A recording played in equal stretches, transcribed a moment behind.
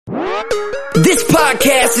This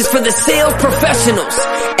podcast is for the sales professionals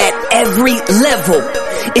at every level.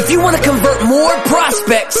 If you want to convert more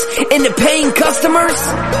prospects into paying customers,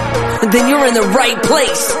 then you're in the right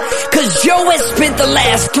place. Cause Joe has spent the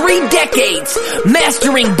last 3 decades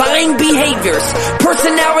mastering buying behaviors,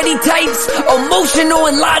 personality types, emotional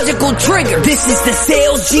and logical triggers. This is the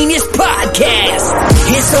Sales Genius Podcast.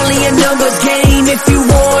 It's only a numbers game if you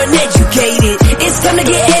want educated. It's time to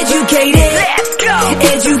get educated. Let's go!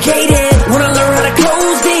 Educated. Wanna learn how to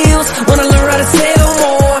close deals, wanna learn how to sell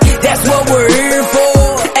more. That's what we're here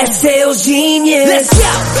for at Sales Genius. Let's go!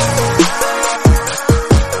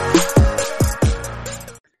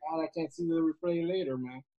 I can't see the replay later,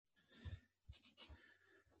 man.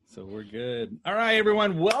 So we're good. All right,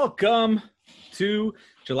 everyone. Welcome to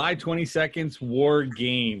July 22nd's War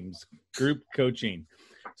Games Group Coaching.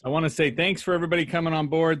 So I want to say thanks for everybody coming on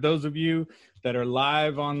board. Those of you that are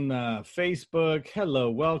live on Facebook, hello,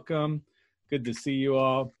 welcome. Good to see you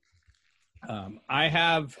all. I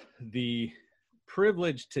have the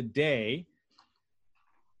privilege today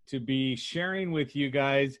to be sharing with you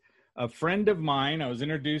guys a friend of mine. I was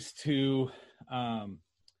introduced to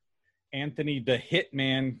Anthony the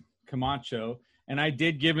Hitman Camacho, and I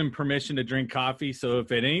did give him permission to drink coffee. So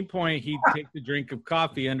if at any point he takes a drink of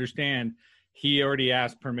coffee, understand he already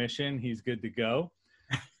asked permission. He's good to go.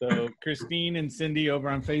 So Christine and Cindy over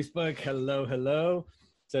on Facebook, hello, hello.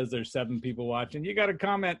 Says there's 7 people watching. You got to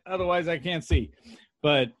comment, otherwise I can't see.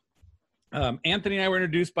 But Anthony and I were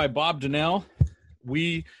introduced by Bob Donnell.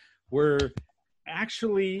 We were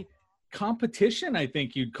actually competition, I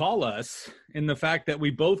think you'd call us, in the fact that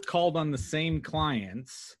we both called on the same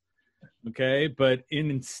clients. Okay, but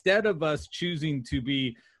instead of us choosing to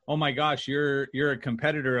be, oh my gosh, you're a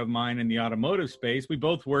competitor of mine in the automotive space, we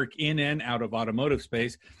both work in and out of automotive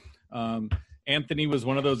space. Anthony was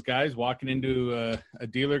one of those guys walking into a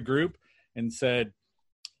dealer group and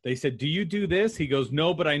they said, do you do this? He goes,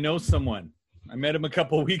 no, but I know someone. I met him a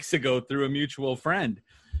couple of weeks ago through a mutual friend.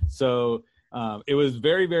 So it was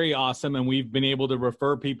very, very awesome. And we've been able to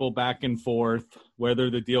refer people back and forth, whether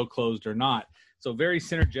the deal closed or not. So very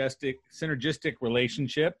synergistic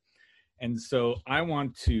relationship. And so I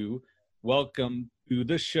want to welcome to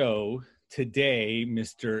the show today,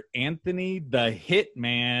 Mr. Anthony the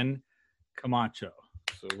Hitman Camacho.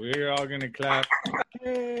 So we're all going to clap.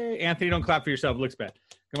 Hey, Anthony, don't clap for yourself. It looks bad.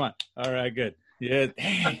 Come on. All right, good. Yeah.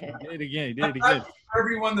 Hey, you did it again. For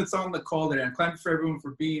everyone that's on the call today, I'm glad for everyone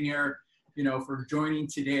for being here, for joining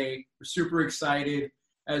today. We're super excited.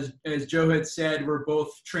 As Joe had said, we're both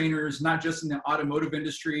trainers, not just in the automotive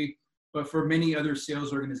industry, but for many other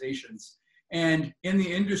sales organizations. And in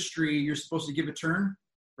the industry, you're supposed to give a turn,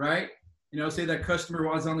 right? Say that customer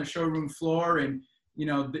was on the showroom floor and,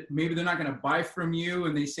 maybe they're not going to buy from you.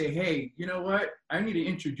 And they say, hey, you know what? I need to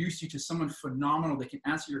introduce you to someone phenomenal that can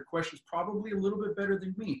answer your questions probably a little bit better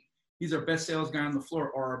than me. He's our best sales guy on the floor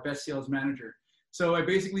or our best sales manager. So I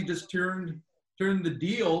basically just turned the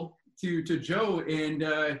deal to Joe,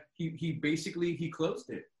 and he closed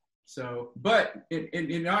it. So, but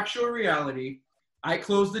in actual reality, I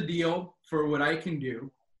closed the deal for what I can do.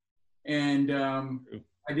 And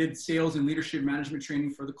I did sales and leadership management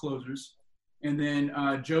training for the closers. And then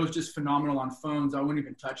Joe's just phenomenal on phones. I won't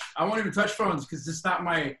even touch phones because it's not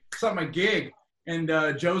my gig. And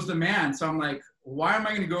Joe's the man. So I'm like, why am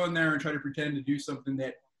I going to go in there and try to pretend to do something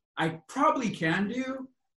that I probably can do,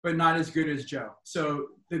 but not as good as Joe? So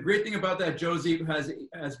the great thing about that, Josie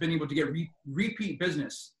has been able to get repeat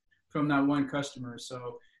business from that one customer.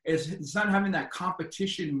 So it's not having that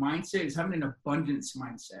competition mindset. It's having an abundance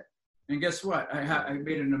mindset. And guess what? I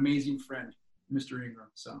made an amazing friend, Mr.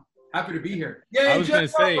 Ingram. So happy to be here. Yay, I was going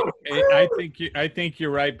to say, I think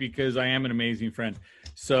you're right, because I am an amazing friend.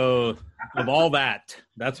 So of all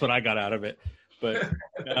that's what I got out of it. But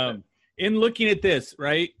in looking at this,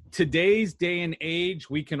 right, today's day and age,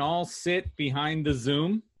 we can all sit behind the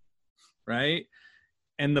Zoom, right?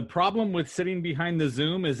 And the problem with sitting behind the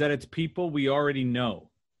Zoom is that it's people we already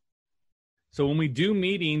know. So when we do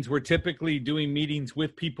meetings, we're typically doing meetings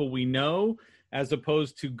with people we know, as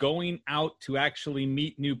opposed to going out to actually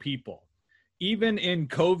meet new people. Even in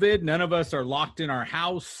COVID, none of us are locked in our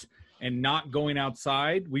house and not going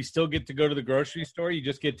outside. We still get to go to the grocery store. You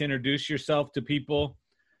just get to introduce yourself to people.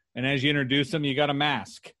 And as you introduce them, you got a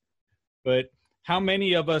mask. But how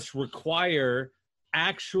many of us require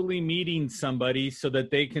actually meeting somebody so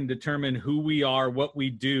that they can determine who we are, what we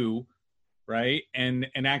do, right? And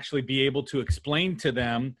actually be able to explain to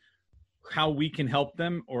them how we can help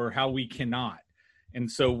them or how we cannot. And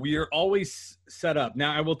so we are always set up.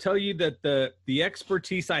 Now, I will tell you that the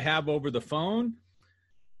expertise I have over the phone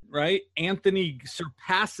right? Anthony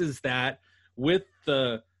surpasses that with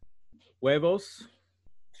the huevos,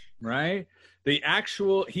 right?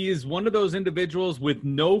 He is one of those individuals with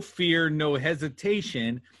no fear, no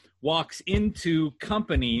hesitation, walks into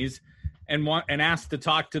companies and asks to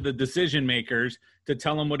talk to the decision makers to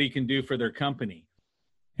tell them what he can do for their company.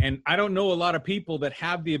 And I don't know a lot of people that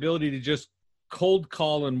have the ability to just cold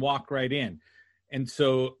call and walk right in. And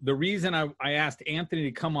so the reason I asked Anthony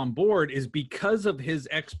to come on board is because of his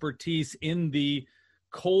expertise in the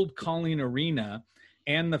cold calling arena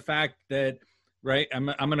and the fact that, right, I'm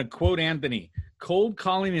going to quote Anthony, cold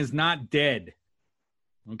calling is not dead.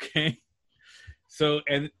 Okay. So,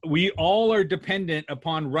 and we all are dependent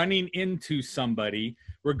upon running into somebody,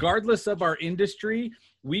 regardless of our industry.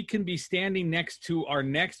 We can be standing next to our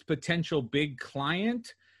next potential big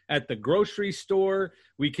client at the grocery store.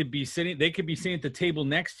 They could be sitting at the table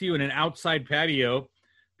next to you in an outside patio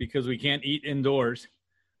because we can't eat indoors,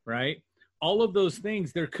 right? All of those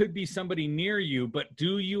things, there could be somebody near you, but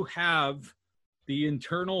do you have the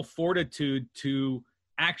internal fortitude to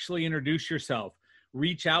actually introduce yourself,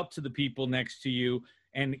 reach out to the people next to you,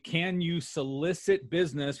 and can you solicit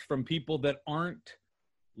business from people that aren't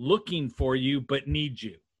looking for you but need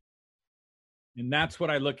you? And that's what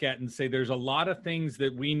I look at and say there's a lot of things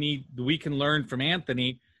that we can learn from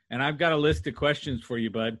Anthony, and I've got a list of questions for you,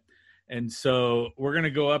 bud. And so we're going to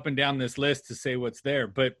go up and down this list to say what's there.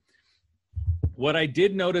 But what I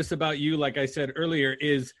did notice about you, like I said earlier,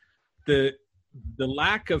 is the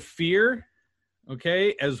lack of fear,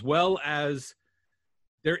 okay, as well as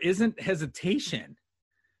there isn't hesitation,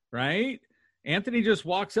 right? Anthony just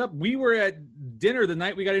walks up. We were at dinner the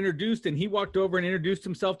night we got introduced, and he walked over and introduced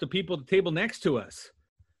himself to people at the table next to us,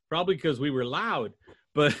 probably because we were loud,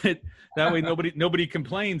 but that way nobody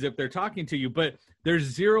complains if they're talking to you. But there's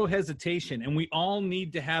zero hesitation, and we all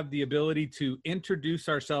need to have the ability to introduce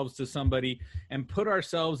ourselves to somebody and put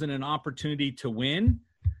ourselves in an opportunity to win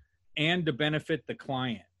and to benefit the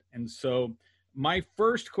client. And so my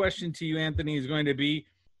first question to you, Anthony, is going to be,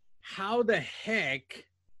 how the heck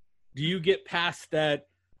do you get past that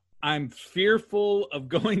I'm fearful of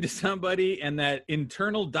going to somebody and that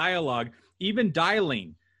internal dialogue, even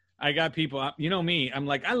dialing? I got people, you know me, I'm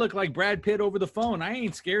like, I look like Brad Pitt over the phone. I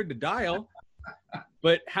ain't scared to dial.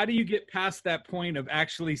 But how do you get past that point of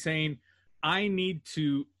actually saying, I need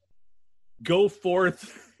to go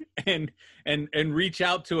forth and reach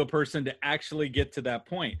out to a person to actually get to that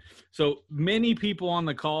point? So many people on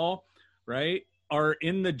the call, right, are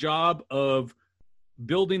in the job of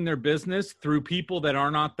building their business through people that are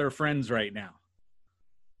not their friends right now.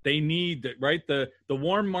 They need that, right? The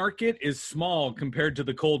warm market is small compared to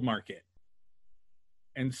the cold market.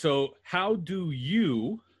 And so how do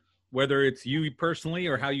you, whether it's you personally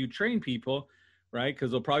or how you train people, right? Because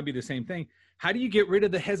they'll probably be the same thing. How do you get rid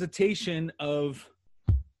of the hesitation of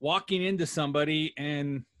walking into somebody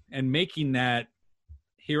and making that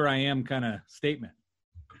here I am kind of statement?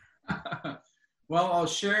 Well, I'll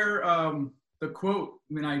share the quote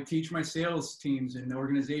when I teach my sales teams and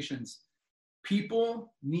organizations.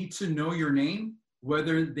 People need to know your name,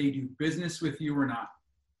 whether they do business with you or not.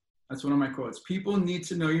 That's one of my quotes. People need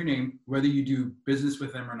to know your name, whether you do business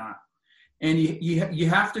with them or not. And you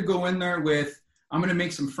have to go in there with, I'm going to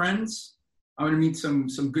make some friends. I'm going to meet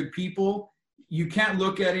some good people. You can't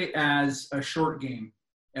look at it as a short game,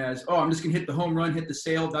 as, oh, I'm just going to hit the home run, hit the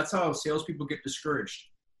sale. That's how salespeople get discouraged.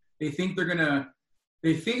 They think they're going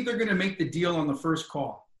to make the deal on the first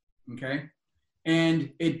call, okay?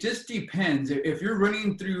 And it just depends. If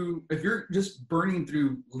you're just burning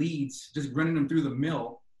through leads, just running them through the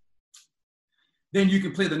mill, then you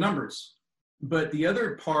can play the numbers. But the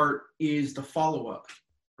other part is the follow-up,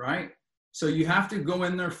 right? So you have to go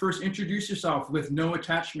in there first, introduce yourself with no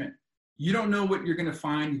attachment. You don't know what you're going to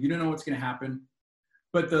find. You don't know what's going to happen.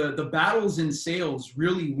 But the battles in sales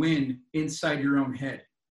really win inside your own head.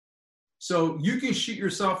 So you can shoot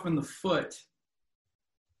yourself in the foot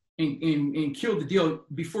and kill the deal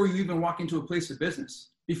before you even walk into a place of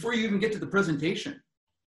business, before you even get to the presentation.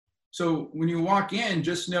 So when you walk in,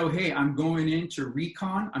 just know, hey, I'm going in to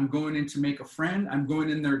recon. I'm going in to make a friend. I'm going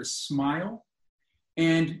in there to smile.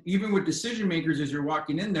 And even with decision makers, as you're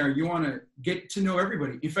walking in there, you want to get to know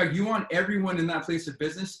everybody. In fact, you want everyone in that place of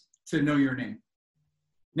business to know your name.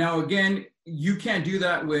 Now, again, you can't do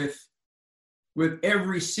that with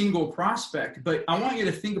every single prospect, but I want you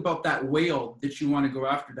to think about that whale that you want to go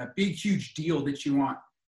after, that big, huge deal that you want.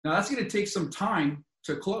 Now, that's going to take some time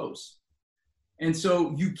to close. And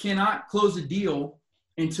so you cannot close a deal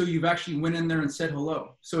until you've actually went in there and said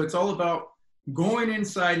hello. So it's all about going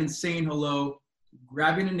inside and saying hello,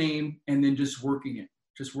 grabbing a name, and then just working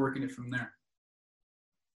it from there.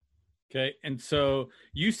 Okay. And so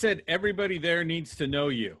you said everybody there needs to know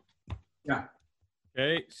you. Yeah.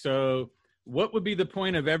 Okay. So what would be the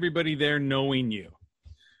point of everybody there knowing you?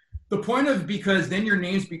 The point of, because then your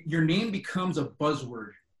name becomes a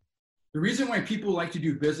buzzword. The reason why people like to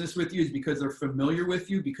do business with you is because they're familiar with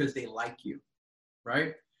you, because they like you,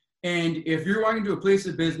 right? And if you're walking to a place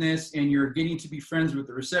of business and you're getting to be friends with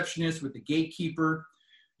the receptionist, with the gatekeeper,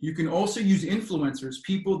 you can also use influencers,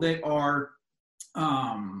 people that are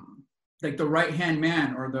like the right-hand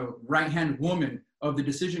man or the right-hand woman of the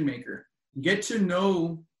decision maker. Get to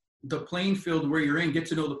know the playing field where you're in, get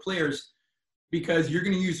to know the players, because you're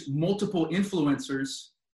going to use multiple influencers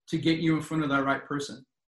to get you in front of that right person.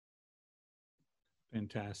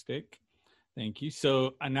 Fantastic. Thank you.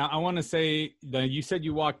 So now I want to say that you said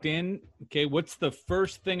you walked in. Okay. What's the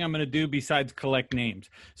first thing I'm going to do besides collect names?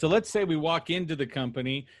 So let's say we walk into the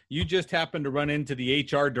company. You just happen to run into the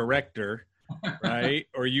HR director, right?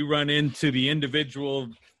 Or you run into the individual.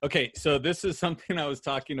 Okay. So this is something I was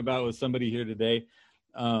talking about with somebody here today.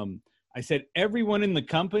 I said, everyone in the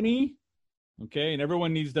company, okay, and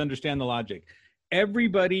everyone needs to understand the logic.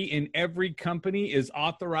 Everybody in every company is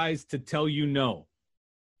authorized to tell you no.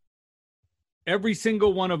 Every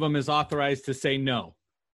single one of them is authorized to say no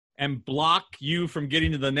and block you from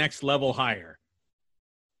getting to the next level higher.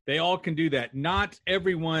 They all can do that. Not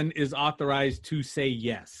everyone is authorized to say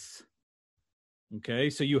yes.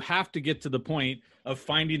 Okay, so you have to get to the point of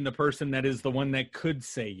finding the person that is the one that could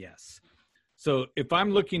say yes. So if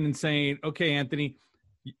I'm looking and saying, okay, Anthony,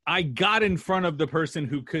 I got in front of the person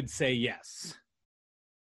who could say yes,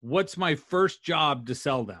 what's my first job to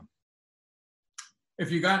sell them?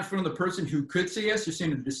 If you got in front of the person who could say yes, you're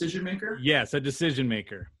saying a decision maker? Yes, a decision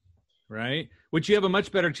maker, right? Which you have a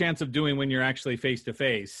much better chance of doing when you're actually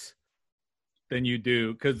face-to-face than you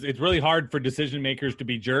do, because it's really hard for decision makers to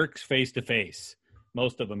be jerks face-to-face,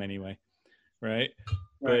 most of them anyway, right?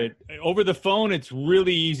 But over the phone, it's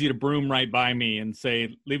really easy to broom right by me and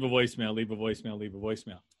say, leave a voicemail, leave a voicemail, leave a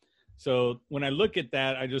voicemail. So when I look at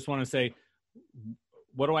that, I just want to say,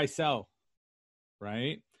 what do I sell,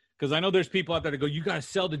 right? Because I know there's people out there that go, you got to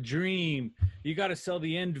sell the dream. You got to sell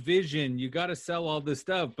the end vision. You got to sell all this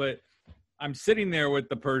stuff. But I'm sitting there with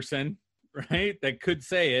the person, right, that could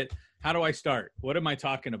say it. How do I start? What am I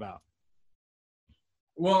talking about?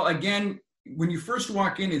 Well, again, when you first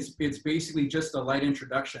walk in, it's basically just a light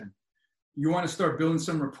introduction. You want to start building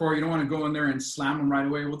some rapport. You don't want to go in there and slam them right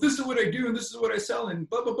away. Well, this is what I do, and this is what I sell, and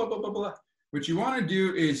blah, blah, blah, blah, blah, blah. What you want to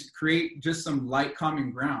do is create just some light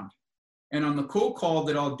common ground. And on the cold call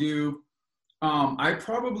that I'll do, I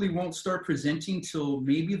probably won't start presenting till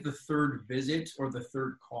maybe the third visit or the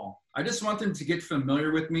third call. I just want them to get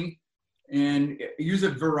familiar with me and use a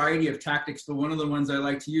variety of tactics. But one of the ones I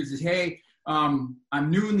like to use is, hey, I'm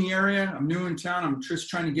new in the area. I'm new in town. I'm just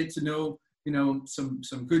trying to get to know,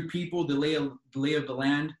 some good people, the lay of the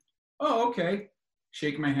land. Oh, okay.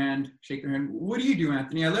 Shake my hand, shake their hand. What do you do,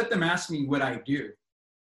 Anthony? I let them ask me what I do.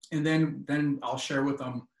 And then I'll share with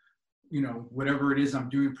them, whatever it is I'm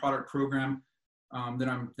doing, product program that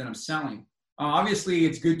I'm selling. Obviously,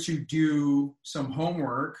 it's good to do some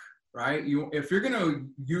homework, right? If you're going to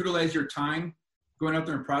utilize your time going out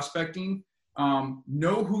there and prospecting,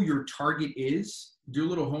 know who your target is, do a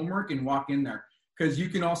little homework and walk in there. Because you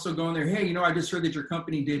can also go in there, hey, I just heard that your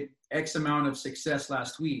company did X amount of success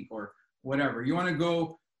last week or whatever. You want to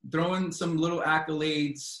go throw in some little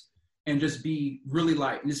accolades and just be really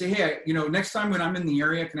light. And just say, hey, next time when I'm in the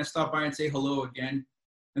area, can I stop by and say hello again?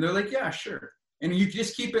 And they're like, yeah, sure. And you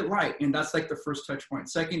just keep it light. And that's like the first touch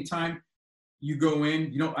point. Second time you go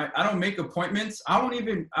in, I don't make appointments. I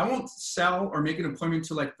won't sell or make an appointment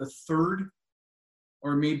to like the third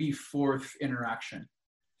or maybe fourth interaction.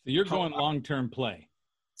 So you're going long-term play.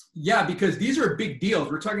 Yeah, because these are big deals.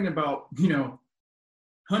 We're talking about,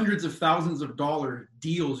 hundreds of thousands of dollar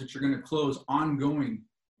deals that you're going to close ongoing,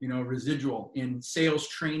 residual in sales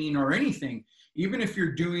training or anything. Even if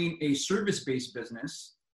you're doing a service-based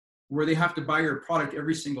business where they have to buy your product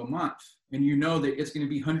every single month and that it's going to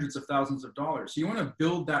be hundreds of thousands of dollars. So you want to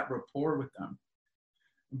build that rapport with them.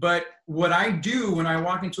 But what I do when I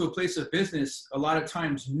walk into a place of business, a lot of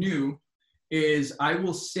times new, is I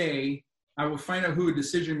will find out who a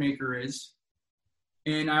decision maker is.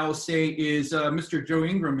 And I will say, is Mr. Joe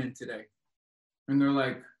Ingram in today? And they're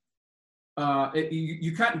like,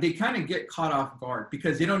 they kind of get caught off guard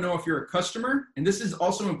because they don't know if you're a customer. And this is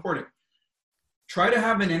also important. Try to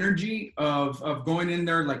have an energy of going in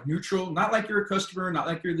there like neutral, not like you're a customer, not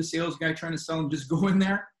like you're the sales guy trying to sell them. Just go in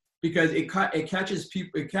there because it catches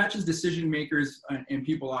people, it catches decision makers and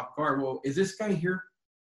people off guard. Well, is this guy here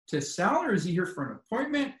to sell or is he here for an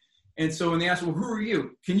appointment? And so when they ask, well, who are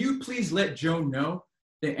you? Can you please let Joe know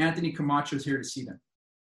that Anthony Camacho is here to see them?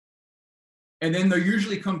 And then they'll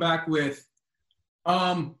usually come back with,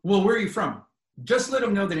 well, where are you from? Just let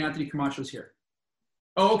them know that Anthony Camacho is here.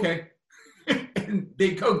 Oh, okay. And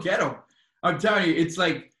they go get him. I'm telling you, it's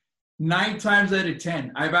like 9 times out of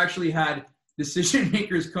 10. I've actually had decision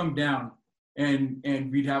makers come down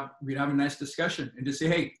and we'd have a nice discussion and just say,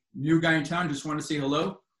 hey, new guy in town, just want to say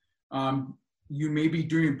hello. You may be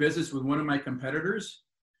doing business with one of my competitors.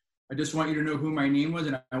 I just want you to know who my name was,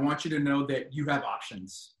 and I want you to know that you have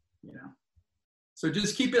options, you know. So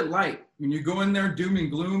just keep it light. When you go in there, doom and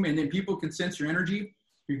gloom, and then people can sense your energy,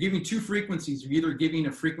 you're giving 2 frequencies. You're either giving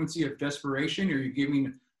a frequency of desperation or you're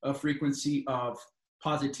giving a frequency of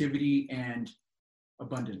positivity and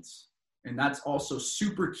abundance. And that's also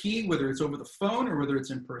super key, whether it's over the phone or whether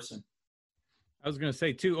it's in person. I was going to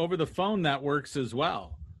say, too, over the phone, that works as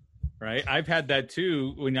well, right? I've had that,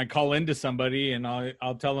 too, when I call into somebody and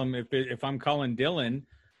I'll tell them if I'm calling Dylan,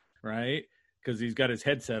 right, because he's got his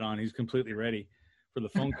headset on, he's completely ready for the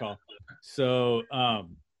phone call. So,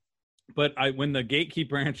 but when the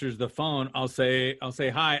gatekeeper answers the phone, I'll say,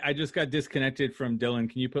 hi, I just got disconnected from Dylan.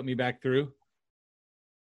 Can you put me back through?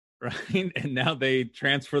 Right. And now they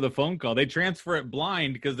transfer the phone call. They transfer it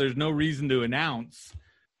blind because there's no reason to announce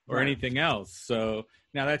or anything else. So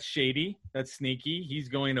now that's shady. That's sneaky. He's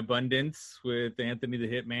going abundance with Anthony the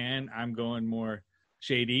Hitman. I'm going more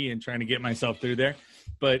shady and trying to get myself through there.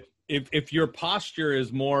 But if your posture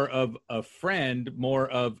is more of a friend, more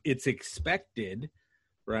of it's expected,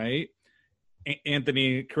 right?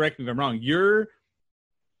 Anthony, correct me if I'm wrong.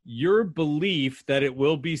 Your belief that it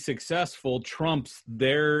will be successful trumps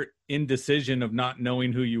their indecision of not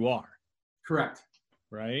knowing who you are. Correct.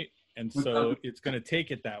 Right? And so it's going to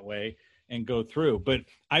take it that way and go through. But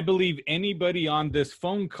I believe anybody on this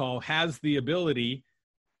phone call has the ability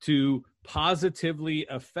to positively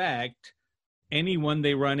affect anyone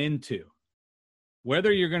they run into.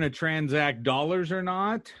 Whether you're going to transact dollars or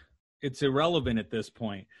not, it's irrelevant at this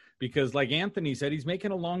point. Because like Anthony said, he's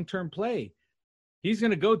making a long-term play. He's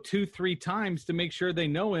going to go 2-3 times to make sure they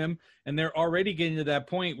know him. And they're already getting to that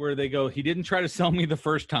point where they go, he didn't try to sell me the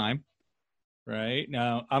first time. Right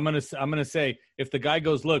now, I'm going to say, if the guy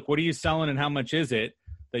goes, look, what are you selling and how much is it,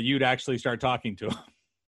 that you'd actually start talking to him.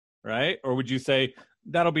 Right. Or would you say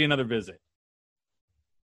that'll be another visit?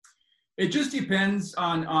 It just depends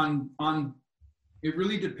on it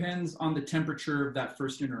really depends on the temperature of that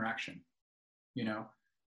first interaction, you know.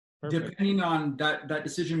 Perfect. Depending on that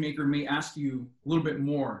decision maker may ask you a little bit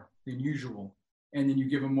more than usual, and then you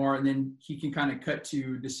give him more, and then he can kind of cut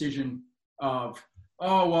to decision of,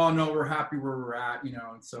 oh, well, no, we're happy where we're at, you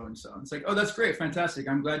know, and so and so. It's like, oh, that's great, fantastic.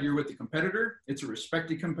 I'm glad you're with the competitor. It's a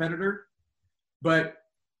respected competitor. But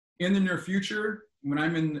in the near future, when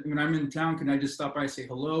I'm in town, can I just stop by and say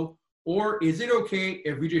hello? Or is it okay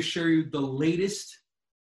if we just share you the latest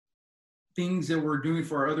things that we're doing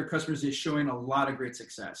for our other customers is showing a lot of great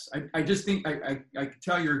success? I just think I can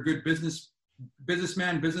tell you're a good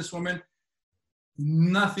businessman, businesswoman.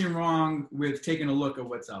 Nothing wrong with taking a look at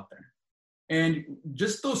what's out there. And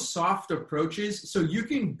just those soft approaches, so you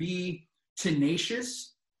can be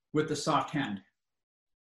tenacious with the soft hand.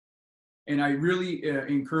 And I really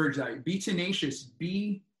encourage that. Be tenacious,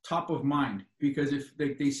 be top of mind, because if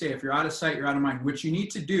they say, if you're out of sight, you're out of mind. What you need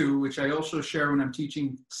to do, which I also share when I'm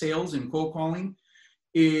teaching sales and cold calling,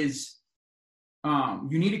 is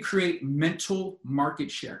you need to create mental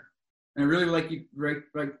market share. And I really like you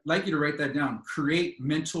to write that down. Create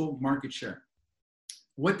mental market share.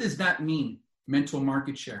 What does that mean, mental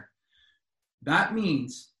market share? That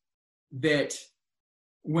means that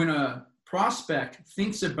when a prospect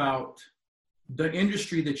thinks about the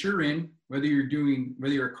industry that you're in, whether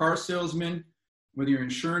you're a car salesman, whether you're an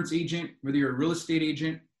insurance agent, whether you're a real estate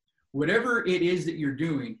agent, whatever it is that you're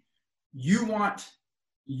doing, you want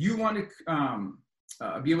to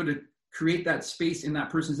be able to create that space in that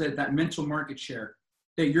person's head, that mental market share,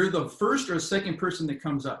 that you're the first or second person that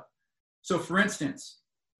comes up. So for instance,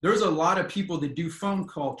 there's a lot of people that do phone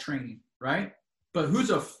call training, right? But who's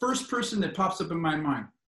the first person that pops up in my mind?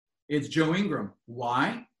 It's Joe Ingram.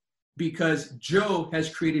 Why? Because Joe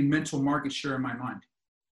has created mental market share in my mind.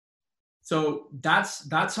 So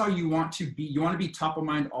that's how you want to be. You want to be top of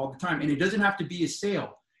mind all the time. And it doesn't have to be a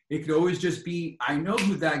sale. It could always just be, I know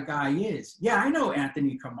who that guy is. Yeah, I know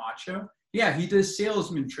Anthony Camacho. Yeah, he does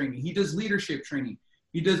salesman training. He does leadership training.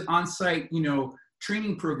 He does on-site,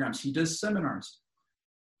 training programs. He does seminars.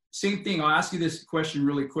 Same thing. I'll ask you this question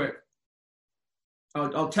really quick.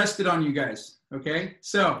 I'll test it on you guys. Okay.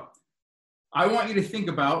 So I want you to think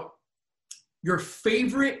about your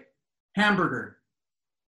favorite hamburger.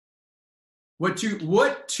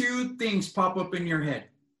 What two things pop up in your head?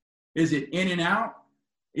 Is it In and Out?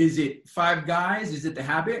 Is it Five Guys? Is it The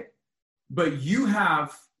Habit? But you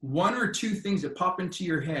have one or two things that pop into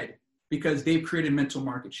your head because they've created mental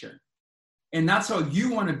market share. And that's how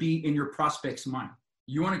you want to be in your prospect's mind.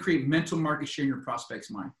 You want to create mental market share in your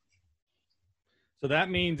prospect's mind. So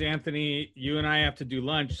that means, Anthony, you and I have to do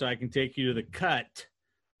lunch so I can take you to the cut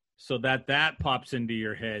so that pops into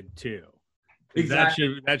your head too.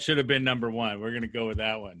 Exactly. That should have been number one. We're going to go with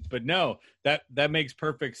that one. But no, that makes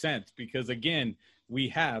perfect sense because, again, we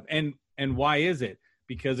have. And why is it?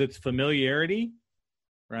 Because it's familiarity,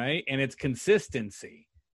 right? And it's consistency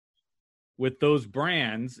with those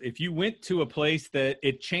brands. If you went to a place that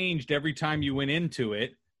it changed every time you went into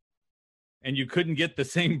it and you couldn't get the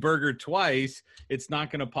same burger twice, it's not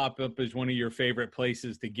going to pop up as one of your favorite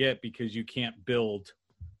places to get because you can't build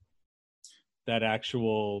that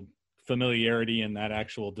actual familiarity and that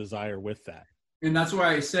actual desire with that. And that's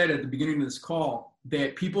why I said at the beginning of this call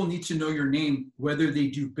that people need to know your name, whether they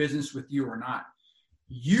do business with you or not.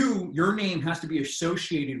 Your name has to be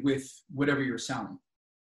associated with whatever you're selling.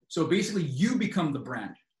 So basically you become the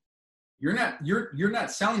brand. You're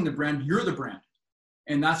not selling the brand, you're the brand.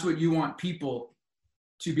 And that's what you want people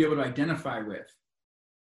to be able to identify with.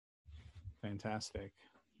 Fantastic.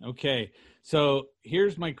 Okay. So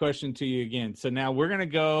here's my question to you again. So now we're going to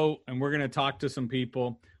go and we're going to talk to some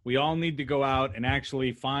people. We all need to go out and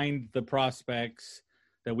actually find the prospects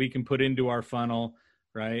that we can put into our funnel,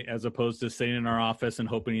 right? As opposed to sitting in our office and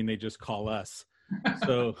hoping they just call us.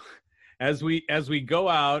 So as we go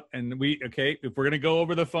out and if we're going to go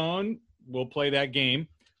over the phone, we'll play that game,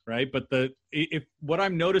 right? But if what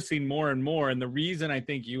I'm noticing more and more, and the reason I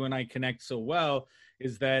think you and I connect so well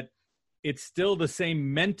is that it's still the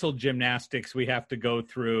same mental gymnastics we have to go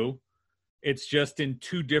through. It's just in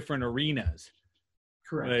two different arenas.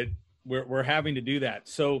 Correct. But we're having to do that.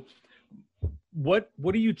 So what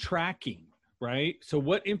are you tracking, right? So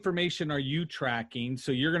what information are you tracking?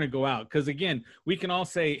 So you're going to go out. Because again, we can all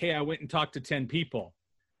say, hey, I went and talked to 10 people.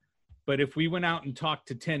 But if we went out and talked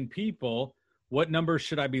to 10 people, what numbers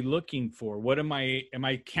should I be looking for? What am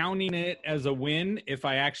I counting it as a win if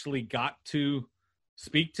I actually got to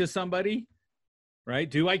speak to somebody, right?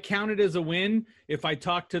 Do I count it as a win if I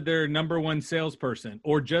talk to their number one salesperson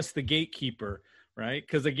or just the gatekeeper, right?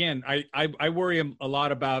 Because again, I worry a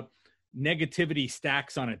lot about negativity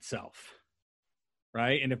stacks on itself,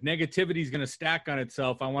 right? And if negativity is going to stack on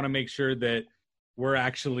itself, I want to make sure that we're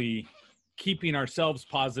actually keeping ourselves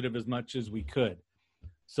positive as much as we could.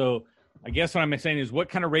 So I guess what I'm saying is, what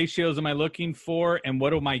kind of ratios am I looking for and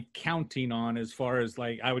what am I counting on as far as,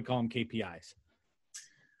 like, I would call them KPIs?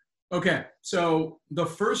 Okay, so the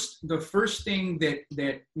first thing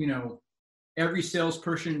that every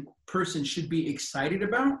salesperson should be excited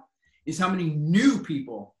about is how many new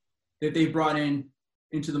people that they brought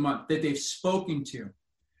into the month, that they've spoken to,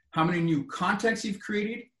 how many new contacts you've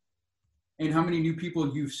created, and how many new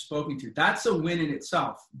people you've spoken to. That's a win in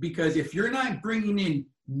itself, because if you're not bringing in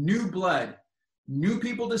new blood, new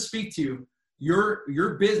people to speak to,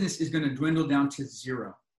 your business is going to dwindle down to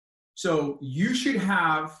zero. So you should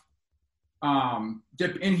have.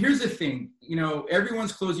 And here's the thing,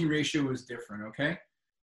 everyone's closing ratio is different. Okay.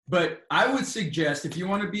 But I would suggest, if you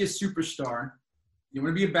want to be a superstar, you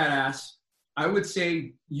want to be a badass, I would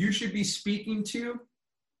say you should be speaking to,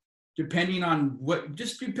 depending on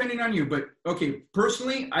you. But okay,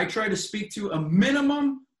 personally, I try to speak to a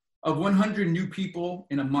minimum of 100 new people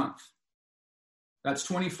in a month. That's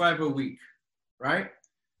 25 a week, right?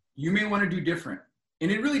 You may want to do different. And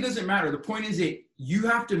it really doesn't matter. The point is that you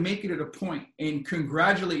have to make it at a point and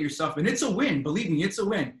congratulate yourself. And it's a win. Believe me, it's a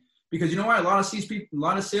win. Because you know what? A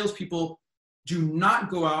lot of salespeople do not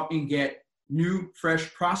go out and get new,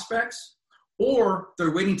 fresh prospects, or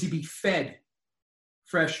they're waiting to be fed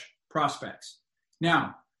fresh prospects.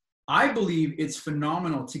 Now, I believe it's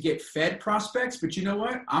phenomenal to get fed prospects, but you know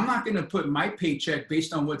what? I'm not going to put my paycheck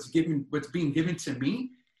based on what's being given to me.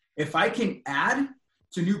 If I can add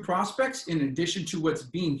to new prospects in addition to what's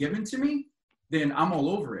being given to me, then I'm all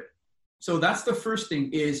over it. So that's the first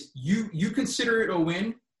thing, is you consider it a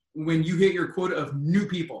win when you hit your quota of new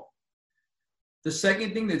people. The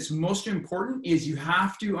second thing that's most important is you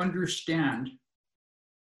have to understand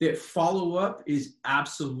that follow-up is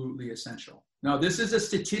absolutely essential. Now, this is a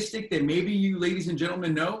statistic that maybe you ladies and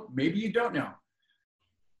gentlemen know, maybe you don't know.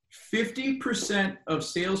 50% of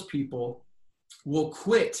salespeople will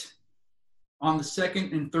quit on the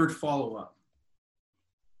second and third follow-up.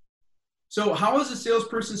 So how is a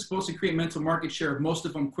salesperson supposed to create mental market share if most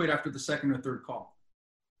of them quit after the second or third call?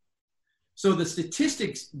 So the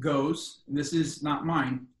statistics goes, and this is not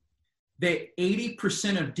mine, that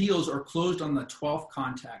 80% of deals are closed on the 12th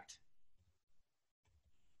contact.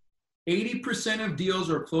 80% of deals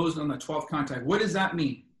are closed on the 12th contact. What does that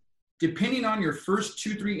mean? Depending on your first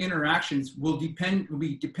 2-3 interactions will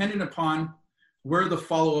be dependent upon where the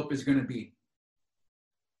follow-up is going to be.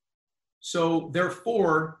 So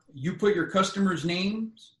therefore, you put your customers'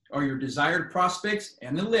 names or your desired prospects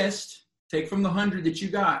and the list, take from the 100 that you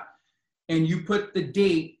got, and you put the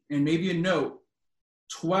date and maybe a note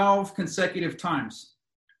 12 consecutive times.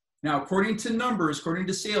 Now, according to numbers, according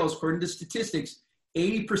to sales, according to statistics,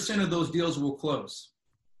 80% of those deals will close.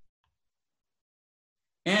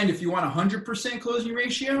 And if you want 100% closing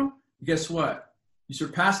ratio, guess what? You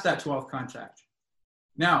surpass that 12th contact.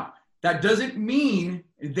 Now, that doesn't mean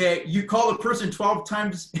that you call a person 12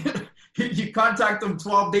 times, you contact them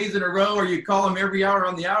 12 days in a row, or you call them every hour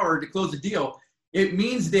on the hour to close a deal. It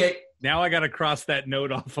means that now I got to cross that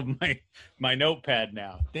note off of my notepad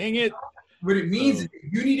now. Dang it. What it means is that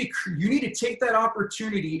you need to take that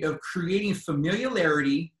opportunity of creating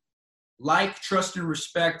familiarity, like, trust, and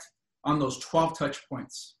respect on those 12 touch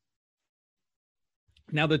points.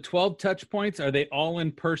 Now, the 12 touch points, are they all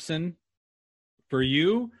in person for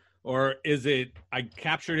you? Or is it, I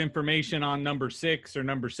captured information on number 6 or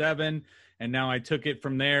number 7, and now I took it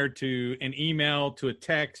from there to an email, to a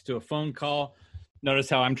text, to a phone call? Notice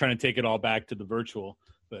how I'm trying to take it all back to the virtual,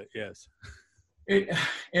 but yes.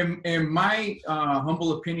 In my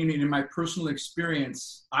humble opinion and in my personal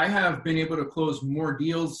experience, I have been able to close more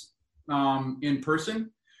deals in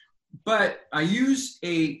person, but I use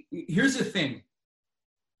here's the thing.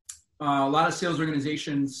 A lot of sales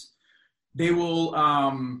organizations, they will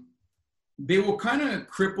kind of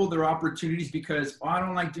cripple their opportunities because, I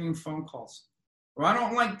don't like doing phone calls, or I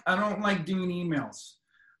don't like doing emails.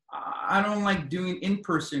 I don't like doing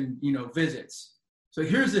in-person, visits. So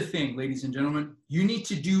here's the thing, ladies and gentlemen, you need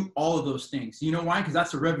to do all of those things. You know why? Because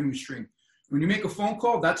that's a revenue stream. When you make a phone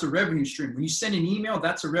call, that's a revenue stream. When you send an email,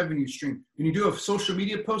 that's a revenue stream. When you do a social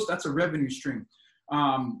media post, that's a revenue stream.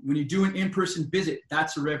 When you do an in-person visit,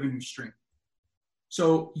 that's a revenue stream.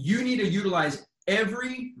 So you need to utilize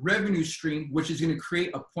every revenue stream, which is going to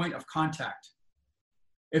create a point of contact.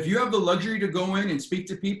 If you have the luxury to go in and speak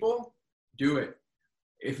to people, do it.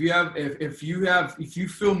 If you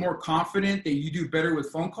feel more confident that you do better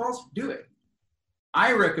with phone calls, do it.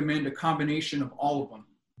 I recommend a combination of all of them.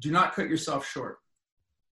 Do not cut yourself short.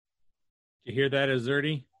 You hear that,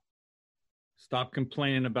 Azerty? Stop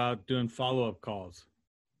complaining about doing follow-up calls.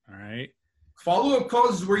 All right. Follow-up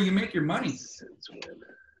calls is where you make your money.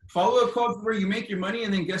 Follow-up calls is where you make your money,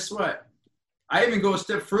 and then guess what? I even go a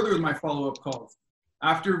step further with my follow-up calls.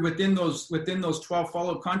 After within those 12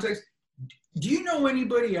 follow-up contacts, do you know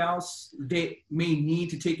anybody else that may need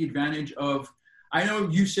to take advantage of? I know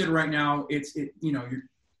you said right now it's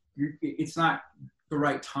not the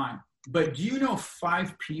right time, but do you know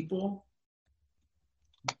 5 people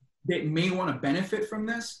that may want to benefit from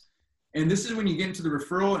this? And this is when you get into the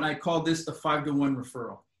referral, and I call this the 5-to-1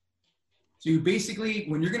 referral. So you basically,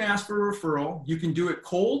 when you're going to ask for a referral, you can do it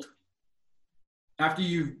cold. After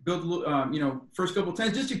you've built, first couple of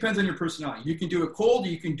times, just depends on your personality. You can do it cold, or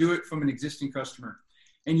you can do it from an existing customer.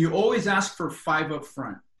 And you always ask for 5 up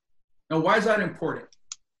front. Now, why is that important?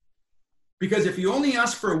 Because if you only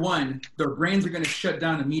ask for 1, their brains are going to shut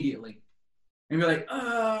down immediately. And be like,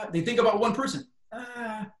 they think about one person.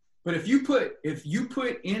 But if you put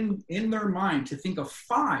in their mind to think of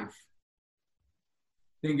 5,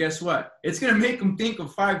 then guess what? It's going to make them think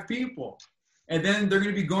of 5 people. And then they're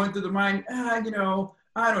going to be going through their mind, I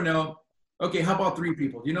don't know. Okay, how about 3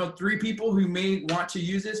 people? 3 people who may want to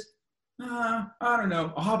use this? I don't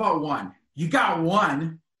know. How about 1? You got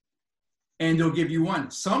 1, and they'll give you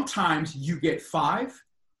 1. Sometimes you get 5.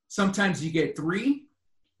 Sometimes you get 3.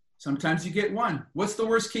 Sometimes you get 1. What's the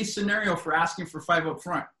worst case scenario for asking for 5 up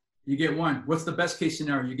front? You get 1. What's the best case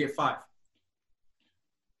scenario? You get 5.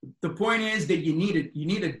 The point is that you need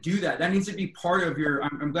to do that. That needs to be part of your,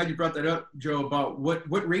 I'm glad you brought that up, Joe, about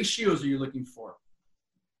what ratios are you looking for?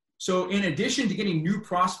 So in addition to getting new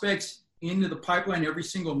prospects into the pipeline every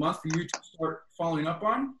single month for you to start following up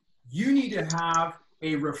on, you need to have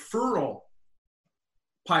a referral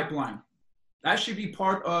pipeline. That should be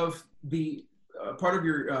part of your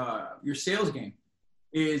sales game.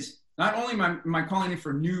 Is not only am I calling in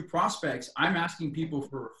for new prospects, I'm asking people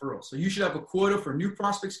for referrals. So you should have a quota for new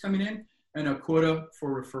prospects coming in and a quota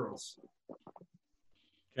for referrals.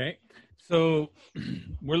 Okay. So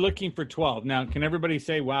we're looking for 12. Now, can everybody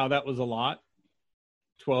say, wow, that was a lot?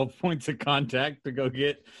 12 points of contact to go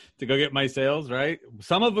get my sales, right?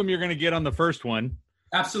 Some of them you're going to get on the first one.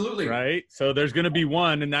 Absolutely. Right. So there's going to be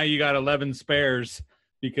 1, and now you got 11 spares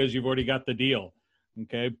because you've already got the deal.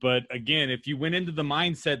 Okay. But again, if you went into the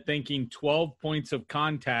mindset thinking 12 points of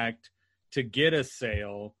contact to get a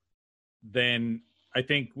sale, then I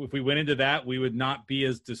think if we went into that, we would not be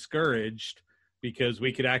as discouraged, because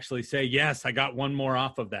we could actually say, yes, I got one more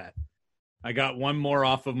off of that. I got one more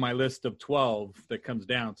off of my list of 12 that comes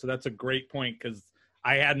down. So that's a great point, because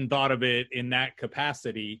I hadn't thought of it in that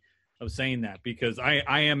capacity of saying that, because I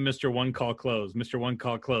am Mr. One Call Close, Mr. One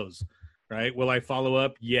Call Close, right? Will I follow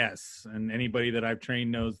up? Yes. And anybody that I've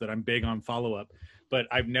trained knows that I'm big on follow up, but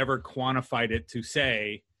I've never quantified it to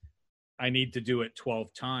say I need to do it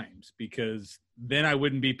 12 times, because then I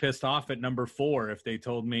wouldn't be pissed off at number 4 if they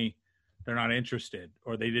told me they're not interested,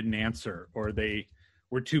 or they didn't answer, or they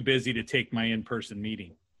were too busy to take my in-person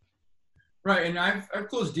meeting. Right. And I've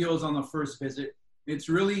closed deals on the first visit. It's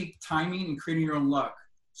really timing and creating your own luck.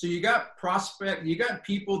 So you got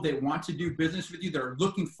people that want to do business with you, that are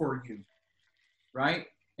looking for you, right?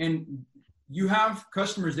 And you have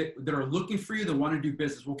customers that are looking for you, that want to do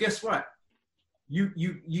business. Well, guess what? I'm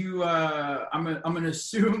going to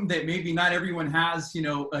assume that maybe not everyone has, a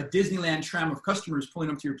Disneyland tram of customers pulling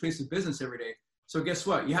up to your place of business every day. So guess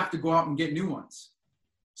what? You have to go out and get new ones.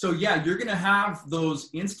 So yeah, you're going to have those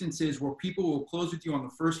instances where people will close with you on the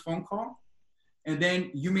first phone call, and then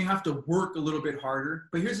you may have to work a little bit harder.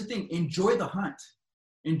 But here's the thing: enjoy the hunt,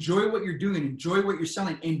 enjoy what you're doing, enjoy what you're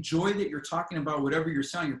selling, enjoy that you're talking about whatever you're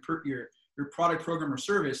selling, your product, program, or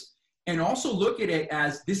service, and also look at it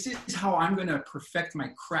as, this is how I'm going to perfect my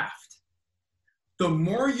craft. The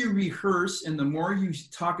more you rehearse and the more you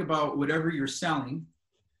talk about whatever you're selling,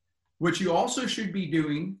 which you also should be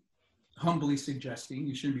doing, humbly suggesting,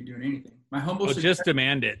 you shouldn't be doing anything. My humble just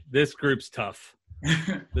demand it. This group's tough.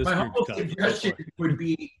 My humble suggestion would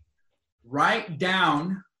be, write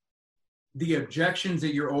down the objections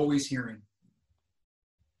that you're always hearing.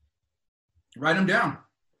 Write them down.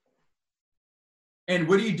 And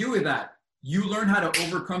what do you do with that? You learn how to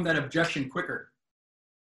overcome that objection quicker.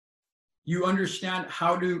 You understand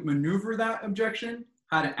how to maneuver that objection,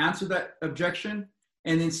 how to answer that objection,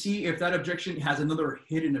 and then see if that objection has another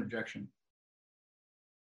hidden objection.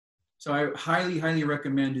 So I highly, highly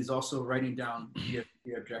recommend is also writing down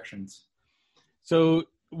the objections. So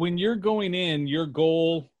when you're going in, your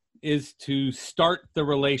goal is to start the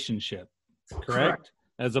relationship, correct?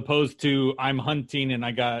 As opposed to, I'm hunting and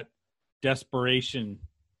I got desperation,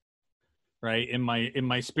 right? In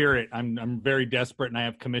my spirit, I'm very desperate and I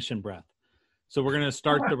have commission breath. So we're going to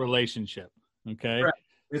start the relationship. Okay. Correct.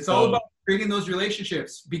 It's all about creating those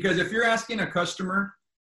relationships, because if you're asking a customer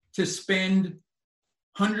to spend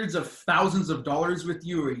hundreds of thousands of dollars with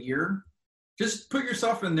you a year, just put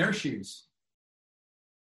yourself in their shoes.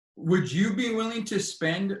 Would you be willing to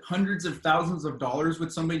spend hundreds of thousands of dollars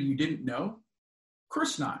with somebody you didn't know? Of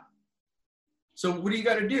course not. So what do you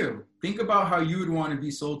got to do? Think about how you would want to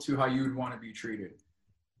be sold to, how you would want to be treated.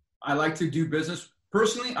 I like to do business.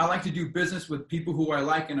 Personally, I like to do business with people who I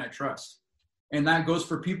like and I trust. And that goes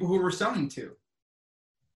for people who we're selling to.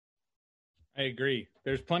 I agree.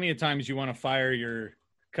 There's plenty of times you want to fire your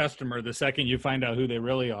customer the second you find out who they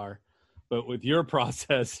really are. But with your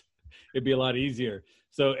process, it'd be a lot easier.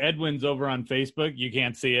 So Edwin's over on Facebook. You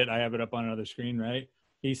can't see it. I have it up on another screen, right?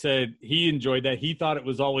 He said he enjoyed that. He thought it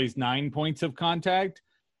was always 9 points of contact,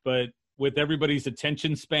 but with everybody's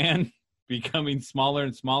attention span becoming smaller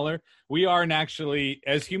and smaller, we aren't actually,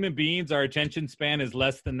 as human beings, our attention span is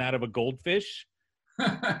less than that of a goldfish,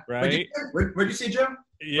 right? What'd you say, Joe?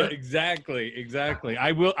 Yeah, what? Exactly.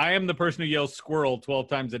 I am the person who yells squirrel 12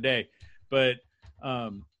 times a day, but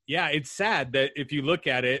yeah, it's sad that if you look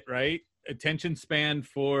at it, right, attention span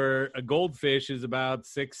for a goldfish is about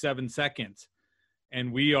 6-7 seconds.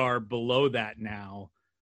 And we are below that now,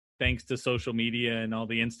 thanks to social media and all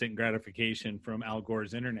the instant gratification from Al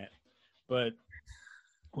Gore's internet. But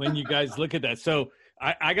when you guys look at that, so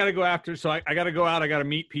I got to go after, so I got to go out, I got to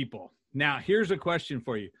meet people. Now, here's a question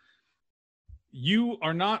for you. You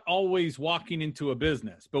are not always walking into a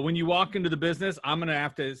business, but when you walk into the business, I'm going to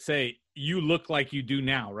have to say, you look like you do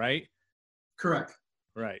now, right? Correct.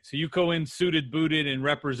 Right. So you go in suited, booted, and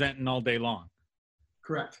representing all day long.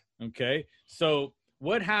 Correct. Okay. So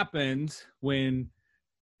what happens when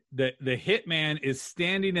the hitman is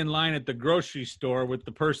standing in line at the grocery store with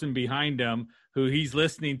the person behind him who he's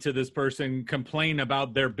listening to this person complain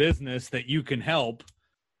about their business that you can help?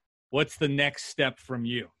 What's the next step from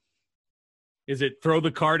you? Is it throw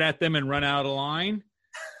the card at them and run out of line?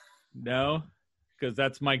 No, because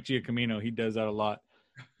that's Mike Giacomino. He does that a lot.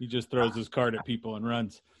 He just throws his card at people and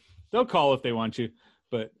runs. They'll call if they want you,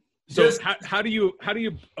 but so how do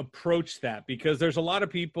you approach that? Because there's a lot of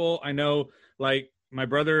people I know, like my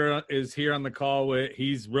brother is here on the call with,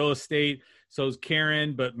 he's real estate. So is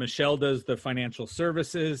Karen, but Michelle does the financial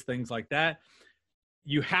services, things like that.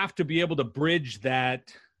 You have to be able to bridge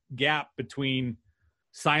that gap between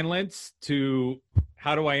silence to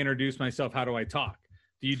how do I introduce myself? How do I talk?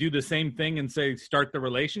 Do you do the same thing and say, start the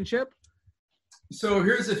relationship? So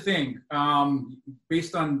here's the thing,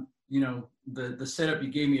 based on, the setup you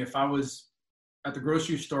gave me, if I was at the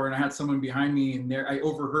grocery store and I had someone behind me and there, I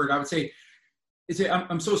overheard, I would say,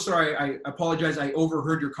 I'm so sorry. I apologize. I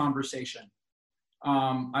overheard your conversation.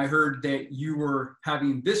 I heard that you were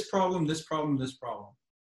having this problem,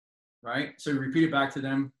 right? So repeat it back to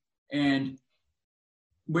them. And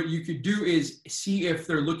what you could do is see if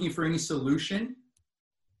they're looking for any solution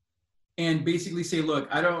and basically say, look,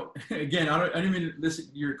 I don't even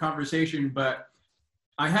listen to your conversation, but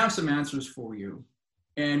I have some answers for you.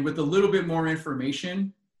 And with a little bit more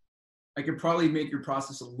information, I could probably make your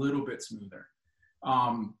process a little bit smoother.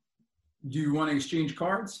 Do you want to exchange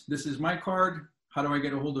cards? This is my card. How do I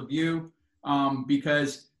get a hold of you?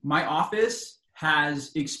 Because my office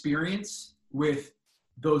has experience with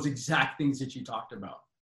those exact things that you talked about.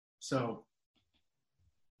 So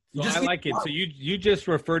I like it. So you just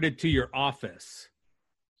referred it to your office.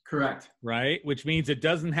 Correct. Right? Which means it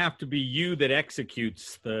doesn't have to be you that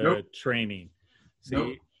executes the training.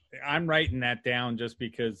 See, I'm writing that down just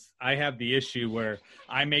because I have the issue where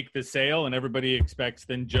I make the sale and everybody expects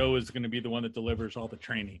then Joe is going to be the one that delivers all the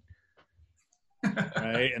training.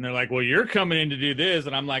 Right? And they're like, well, you're coming in to do this.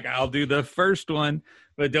 And I'm like, I'll do the first one,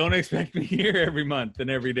 but don't expect me here every month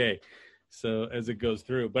and every day. So as it goes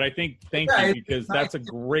through, but I think, thank you, because that's a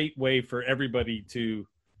great way for everybody to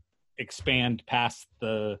expand past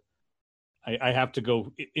I have to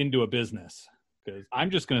go into a business, because I'm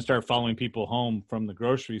just going to start following people home from the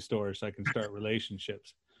grocery store so I can start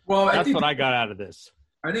relationships. Well, that's what I got out of this.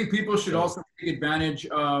 I think people should also take advantage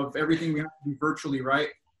of everything we have to do virtually, right?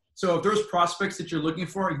 So if there's prospects that you're looking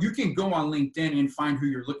for, you can go on LinkedIn and find who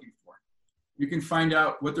you're looking for. You can find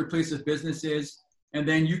out what their place of business is. And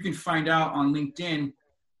then you can find out on LinkedIn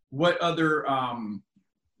what are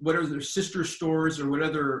their sister stores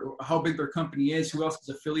or how big their company is, who else is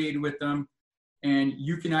affiliated with them. And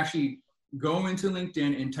you can actually go into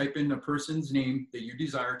LinkedIn and type in the person's name that you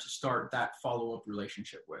desire to start that follow-up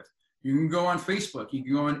relationship with. You can go on Facebook. You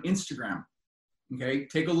can go on Instagram. Okay,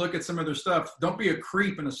 take a look at some of their stuff. Don't be a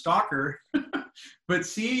creep and a stalker, but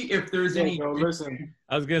see if there's any. Bro, listen.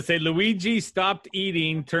 I was going to say, Luigi stopped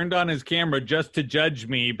eating, turned on his camera just to judge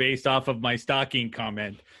me based off of my stalking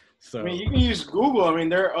comment. So I mean, you can use Google. I mean,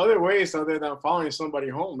 there are other ways other than following somebody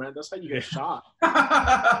home, man. That's how you get shot.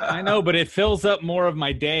 I know, but it fills up more of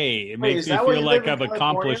my day. It makes me feel like I've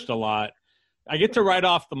accomplished a lot. I get to write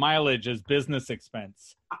off the mileage as business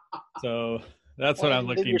expense. So that's what I'm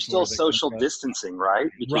looking for. You're still social distancing, right?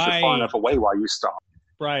 Because you're far enough away while you stop.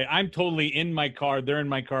 Right. I'm totally in my car. They're in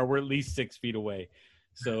my car. We're at least 6 feet away.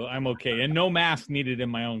 So I'm okay. And no mask needed in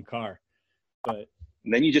my own car. But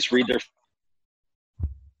and then you just read their.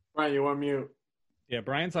 Brian, you on mute. Yeah,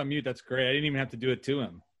 Brian's on mute. That's great. I didn't even have to do it to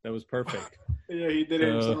him. That was perfect. Yeah, he did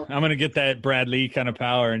it himself. I'm going to get that Brad Lee kind of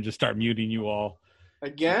power and just start muting you all.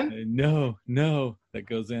 Again? No, that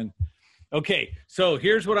goes in. Okay, so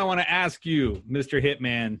here's what I want to ask you, Mr.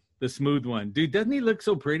 Hitman, the smooth one. Dude, doesn't he look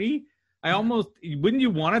so pretty? Wouldn't you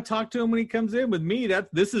want to talk to him when he comes in? With me,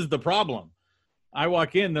 this is the problem. I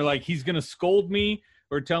walk in, they're like, he's going to scold me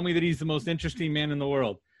or tell me that he's the most interesting man in the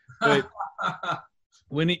world. But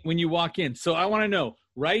when you walk in, so I want to know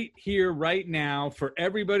right here, right now, for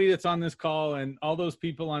everybody that's on this call and all those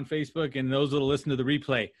people on Facebook and those that'll listen to the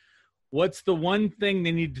replay, what's the one thing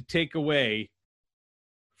they need to take away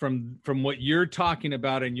from what you're talking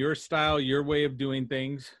about in your style, your way of doing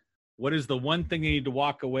things? What is the one thing they need to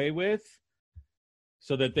walk away with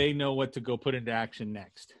so that they know what to go put into action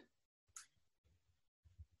next?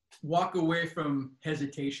 Walk away from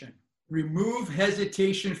hesitation. Remove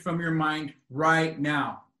hesitation from your mind right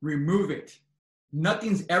now. Remove it.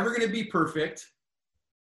 Nothing's ever going to be perfect.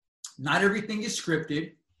 Not everything is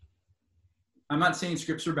scripted. I'm not saying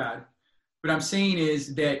scripts are bad. What I'm saying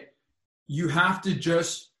is that you have to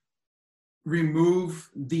just remove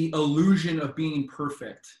the illusion of being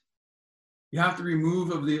perfect. You have to remove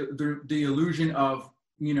of the illusion of,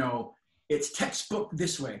 it's textbook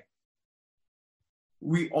this way.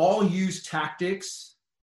 We all use tactics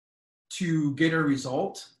to get a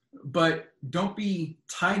result, but don't be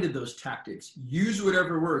tied to those tactics. Use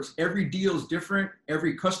whatever works. Every deal is different.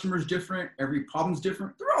 Every customer is different. Every problem is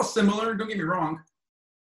different. They're all similar. Don't get me wrong.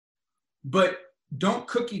 But don't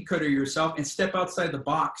cookie cutter yourself and step outside the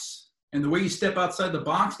box. And the way you step outside the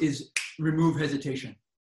box is remove hesitation.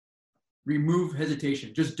 Remove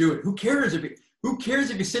hesitation. Just do it. Who cares if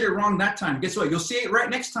you said it wrong that time? Guess what? You'll say it right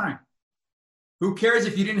next time. Who cares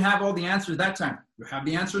if you didn't have all the answers that time? You'll have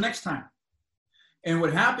the answer next time. And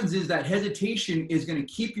what happens is that hesitation is going to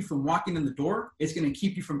keep you from walking in the door. It's going to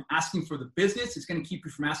keep you from asking for the business. It's going to keep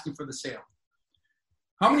you from asking for the sale.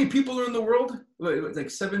 How many people are in the world?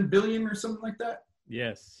 Like 7 billion or something like that?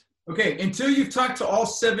 Yes. Okay, until you've talked to all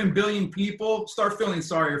 7 billion people, start feeling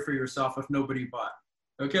sorry for yourself if nobody bought.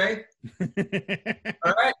 Okay?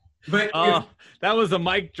 All right? But that was a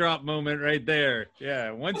mic drop moment right there.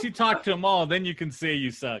 Yeah, once you talk to them all, then you can say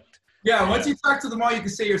you sucked. Yeah, once you talk to them all, you can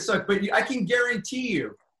say you suck. But I can guarantee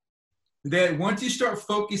you that once you start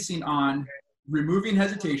focusing on removing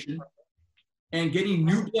hesitation and getting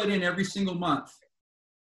new blood in every single month,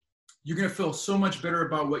 you're going to feel so much better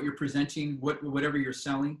about what you're presenting, whatever you're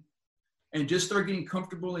selling, and just start getting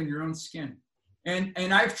comfortable in your own skin. And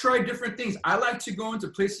I've tried different things. I like to go into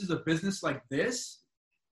places of business like this,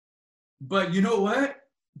 but you know what?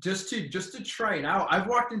 Just to try it out. I've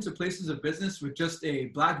walked into places of business with just a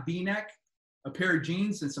black V-neck, a pair of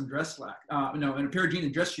jeans, and some dress slack. And a pair of jeans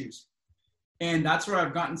and dress shoes. And that's where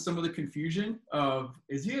I've gotten some of the confusion of,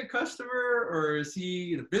 is he a customer or is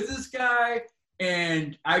he the business guy?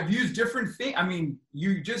 And I've used different things. I mean,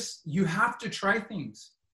 you have to try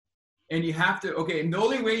things. And you have to, and the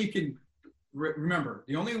only way you can, remember,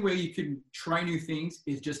 the only way you can try new things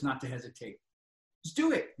is just not to hesitate. Just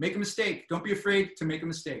do it. Make a mistake. Don't be afraid to make a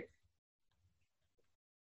mistake.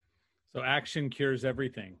 So action cures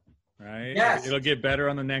everything, right? Yes. It'll get better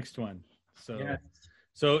on the next one. So, yes.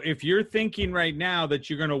 So if you're thinking right now that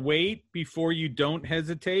you're going to wait before you don't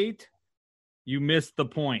hesitate, you missed the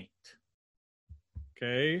point.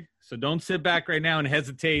 Okay? So don't sit back right now and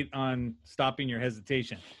hesitate on stopping your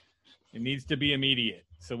hesitation. It needs to be immediate.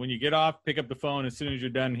 So when you get off, pick up the phone. As soon as you're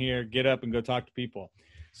done here, get up and go talk to people.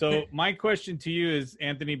 So my question to you is,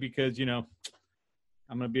 Anthony, because, I'm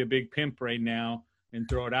going to be a big pimp right now and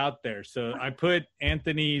throw it out there. So I put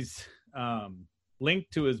Anthony's link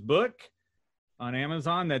to his book on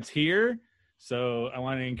Amazon that's here. So I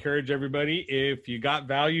want to encourage everybody, if you got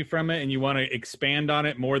value from it and you want to expand on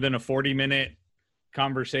it more than a 40-minute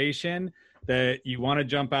conversation, that you want to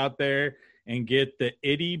jump out there and get the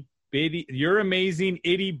Your Amazing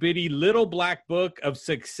Itty Bitty Little Black Book of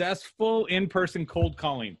Successful In-Person Cold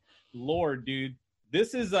Calling. Lord, dude,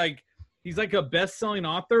 this is like, he's like a best-selling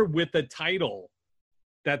author with a title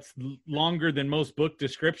that's longer than most book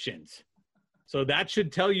descriptions. So that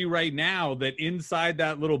should tell you right now that inside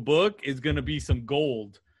that little book is going to be some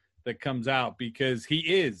gold that comes out, because he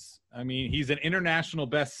is. I mean, he's an international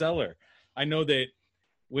bestseller. I know that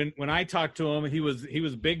when I talked to him, he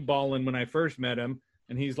was big balling when I first met him.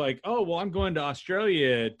 And he's like, oh, well, I'm going to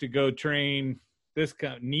Australia to go train this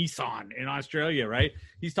Nissan in Australia, right?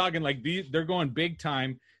 He's talking like they're going big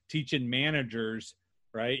time teaching managers,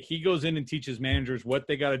 right? He goes in and teaches managers what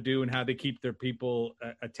they got to do and how they keep their people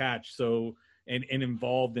attached and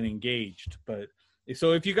involved and engaged. But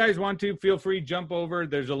so if you guys want to, feel free, jump over.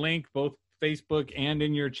 There's a link, both Facebook and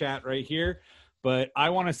in your chat right here. But I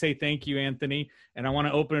want to say thank you, Anthony. And I want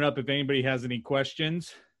to open it up if anybody has any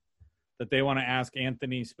questions that they want to ask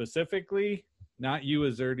Anthony specifically, not you,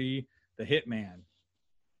 Azerty, the hitman.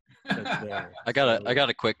 I got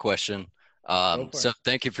a quick question. So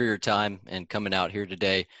thank you for your time and coming out here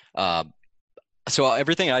today. So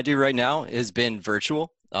everything I do right now has been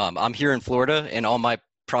virtual. I'm here in Florida, and all my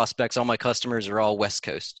prospects, all my customers are all West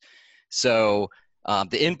Coast. So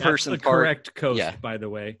the in-person That's the part, correct coast, by the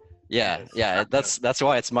way. Yeah, that's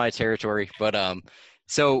why it's my territory. But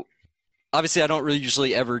so obviously I don't really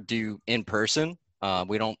usually ever do in person.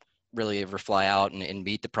 We don't really ever fly out and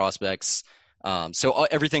meet the prospects. So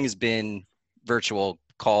everything has been virtual,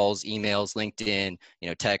 calls, emails, LinkedIn,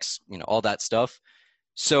 text, all that stuff.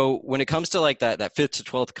 So when it comes to like that 5th to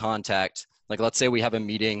 12th contact, like let's say we have a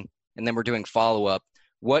meeting and then we're doing follow-up,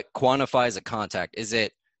 what quantifies a contact? Is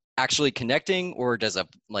it actually connecting, or does a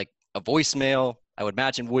voicemail, I would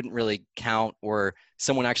imagine, wouldn't really count, or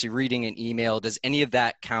someone actually reading an email? Does any of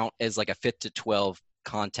that count as like a 5th to 12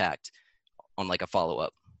 contact on like a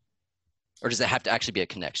follow-up? Or does it have to actually be a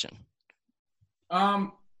connection?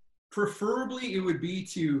 Preferably it would be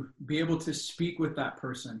to be able to speak with that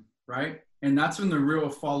person, right? And that's when the real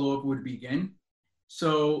follow-up would begin.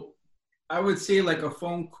 So I would say like a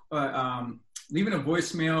phone, leaving a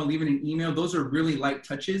voicemail, leaving an email, those are really light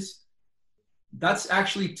touches. That's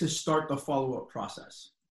actually to start the follow-up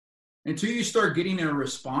process. Until you start getting a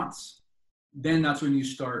response, then that's when you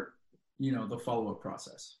start, the follow-up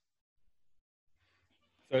process.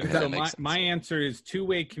 So my answer is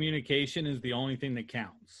two-way communication is the only thing that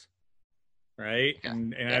counts. right?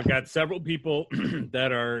 And I've got several people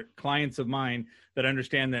that are clients of mine that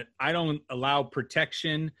understand that I don't allow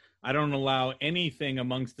protection. I don't allow anything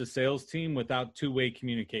amongst the sales team without two-way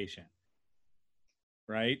communication,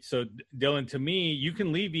 right? So Dylan, to me, you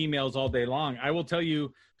can leave emails all day long. I will tell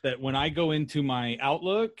you that when I go into my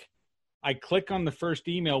Outlook, I click on the first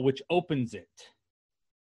email, which opens it.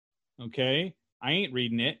 Okay. I ain't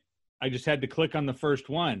reading it. I just had to click on the first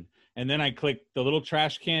one. And then I click the little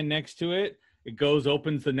trash can next to it. It goes,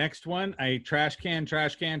 opens the next one. I trash can.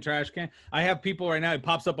 I have people right now, it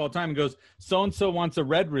pops up all the time and goes, so-and-so wants a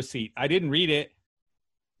red receipt. I didn't read it,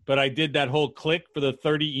 but I did that whole click for the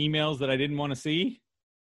 30 emails that I didn't want to see.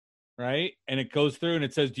 Right. And it goes through and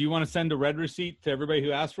it says, do you want to send a red receipt to everybody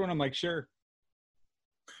who asked for one? I'm like, sure.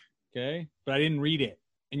 Okay. But I didn't read it.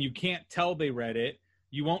 And you can't tell they read it.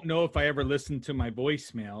 You won't know if I ever listened to my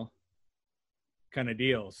voicemail kind of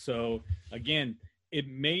deal. So again, it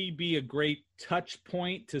may be a great touch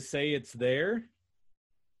point to say it's there.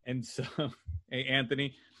 And so, hey,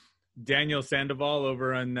 Anthony, Daniel Sandoval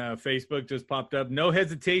over on Facebook just popped up. No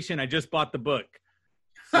hesitation. I just bought the book.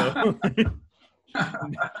 So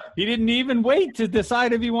he didn't even wait to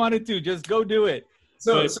decide if he wanted to. Just go do it.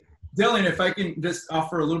 So Dylan, if I can just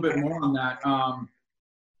offer a little bit more on that,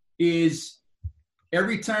 is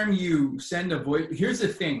every time you send a voice, here's the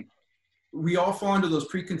thing. We all fall into those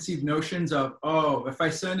preconceived notions of, oh, if I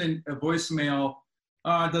send a voicemail,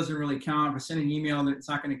 it doesn't really count. If I send an email, it's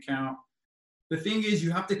not going to count. The thing is,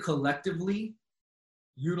 you have to collectively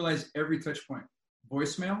utilize every touch point.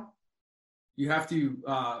 Voicemail, you have to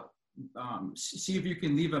see if you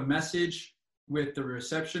can leave a message with the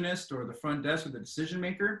receptionist or the front desk or the decision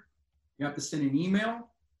maker. You have to send an email.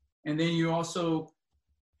 And then you also,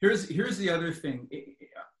 here's the other thing.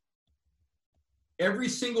 Every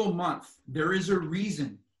single month, there is a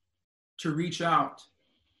reason to reach out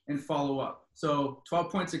and follow up. So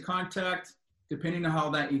 12 points of contact, depending on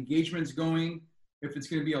how that engagement's going, if it's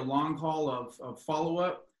going to be a long haul of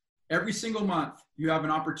follow-up, every single month, you have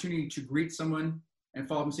an opportunity to greet someone and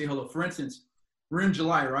follow up and say hello. For instance, we're in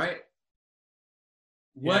July, right?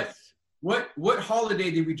 Yes. What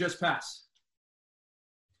holiday did we just pass?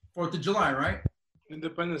 4th of July, right?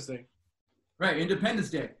 Independence Day. Right,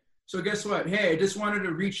 Independence Day. So guess what? Hey, I just wanted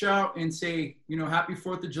to reach out and say, happy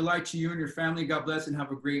 4th of July to you and your family. God bless and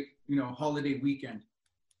have a great, holiday weekend.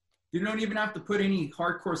 You don't even have to put any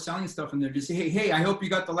hardcore selling stuff in there. Just say, hey, I hope you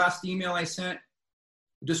got the last email I sent.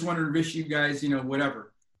 I just wanted to wish you guys,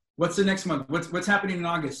 whatever. What's the next month? What's happening in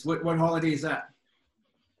August? What holiday is that?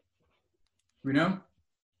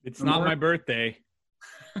 It's not my birthday.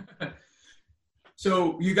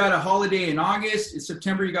 So you got a holiday in August. In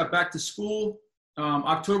September, you got back to school.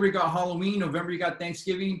 October, you got Halloween. November, you got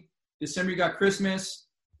Thanksgiving. December, you got Christmas.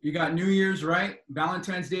 You got New Year's, right?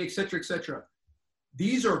 Valentine's Day, et cetera, et cetera.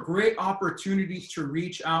 These are great opportunities to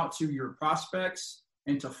reach out to your prospects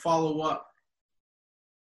and to follow up.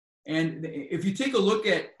 And if you take a look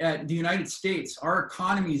at the United States, our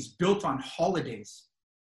economy is built on holidays.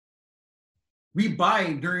 We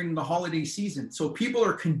buy during the holiday season. So people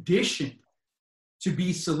are conditioned to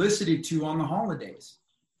be solicited to on the holidays.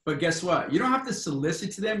 But guess what? You don't have to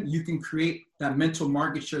solicit to them. You can create that mental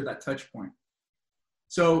market share, that touch point.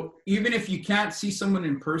 So even if you can't see someone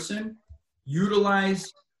in person,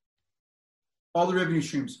 utilize all the revenue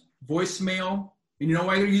streams. Voicemail. And you know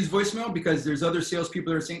why you use voicemail? Because there's other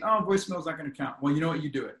salespeople that are saying, oh, voicemail's not going to count. Well, you know what? You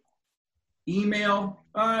do it. Email.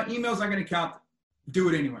 Email's not going to count. Do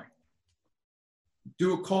it anyway.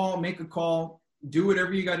 Do a call, make a call, do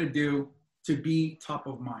whatever you got to do to be top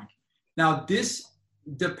of mind. Now, this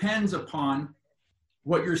depends upon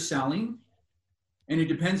what you're selling, and it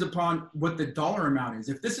depends upon what the dollar amount is.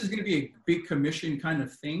 If this is going to be a big commission kind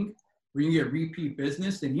of thing where you get repeat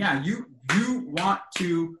business, then yeah, you want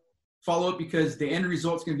to follow up because the end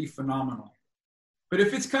result is going to be phenomenal. But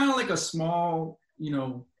if it's kind of like a small,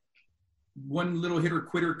 one little hitter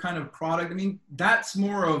quitter kind of product, I mean, that's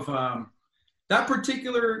more of that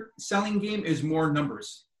particular selling game is more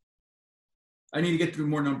numbers. I need to get through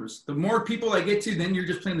more numbers. The more people I get to, then you're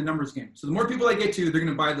just playing the numbers game. So the more people I get to, they're going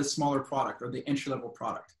to buy the smaller product or the entry-level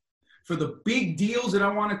product. For the big deals that I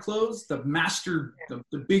want to close,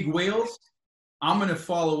 the big whales, I'm going to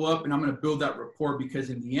follow up and I'm going to build that rapport because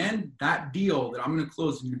in the end, that deal that I'm going to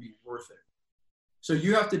close is going to be worth it. So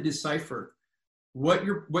you have to decipher what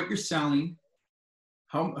you're selling,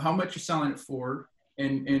 how much you're selling it for,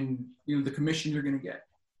 and the commission you're going to get.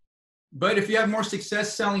 But if you have more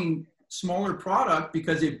success selling smaller product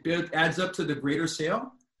because it adds up to the greater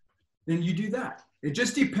sale, then you do that. It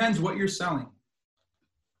just depends what you're selling.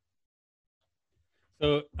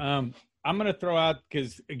 So I'm going to throw out,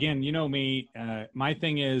 because again, you know me, my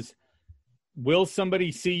thing is, will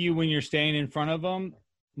somebody see you when you're standing in front of them?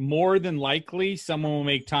 More than likely, someone will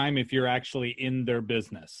make time if you're actually in their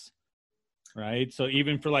business, right? So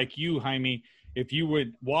even for like you, Jaime, if you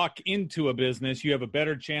would walk into a business, you have a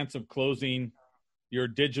better chance of closing your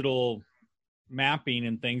digital mapping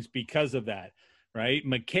and things because of that, right?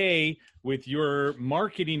 McKay, with your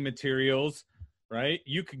marketing materials, right?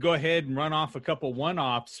 You could go ahead and run off a couple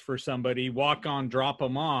one-offs for somebody, walk on, drop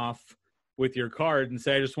them off with your card and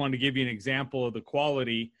say, I just wanted to give you an example of the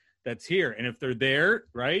quality that's here. And if they're there,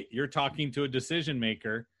 right, you're talking to a decision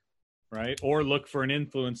maker, right? Or look for an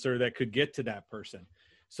influencer that could get to that person.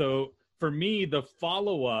 So for me, the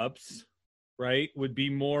follow-ups, right, would be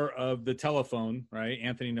more of the telephone, right?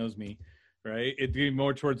 Anthony knows me, right? It'd be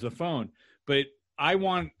more towards the phone. But I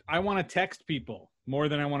want to text people more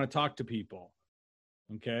than I want to talk to people.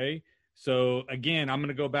 Okay. So again, I'm going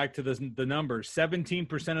to go back to the numbers.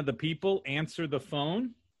 17% of the people answer the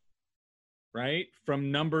phone, right,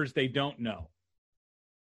 from numbers they don't know.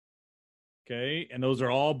 Okay. And those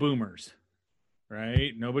are all boomers,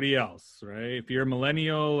 right? Nobody else, right? If you're a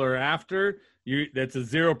millennial or after, that's a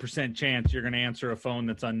 0% chance you're going to answer a phone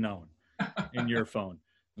that's unknown in your phone.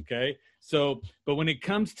 Okay. So, but when it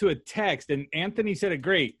comes to a text, and Anthony said it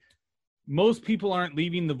great, most people aren't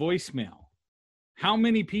leaving the voicemail. How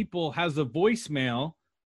many people has a voicemail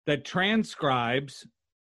that transcribes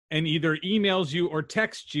and either emails you or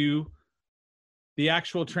texts you the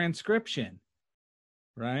actual transcription,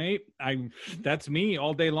 right? That's me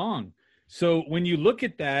all day long. So when you look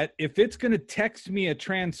at that, if it's going to text me a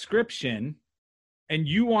transcription and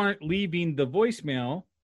you aren't leaving the voicemail,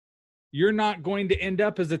 you're not going to end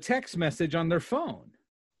up as a text message on their phone.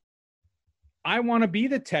 I want to be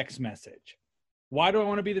the text message. Why do I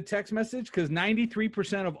want to be the text message? Because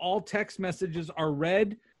 93% of all text messages are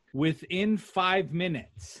read within 5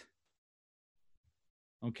 minutes.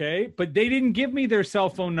 Okay? But they didn't give me their cell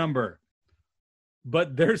phone number.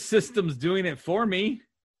 But their system's doing it for me.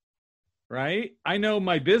 Right? I know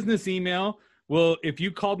my business email. Well, if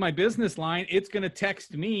you called my business line, it's going to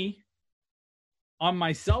text me on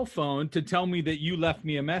my cell phone to tell me that you left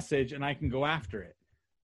me a message and I can go after it.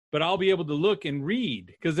 But I'll be able to look and read,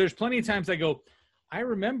 because there's plenty of times I go, I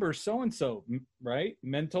remember so-and-so, right?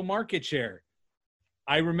 Mental market share.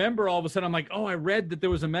 I remember all of a sudden, I'm like, oh, I read that there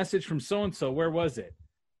was a message from so-and-so. Where was it?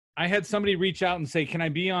 I had somebody reach out and say, can I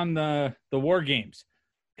be on the War Games?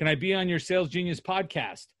 Can I be on your Sales Genius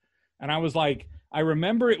podcast? And I was like, I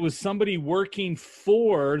remember it was somebody working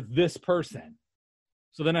for this person.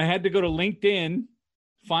 So then I had to go to LinkedIn,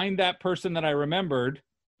 find that person that I remembered,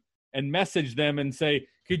 and message them and say,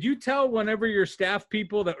 could you tell whenever your staff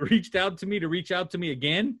people that reached out to me to reach out to me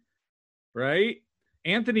again? Right?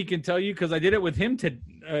 Anthony can tell you, because I did it with him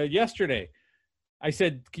yesterday. I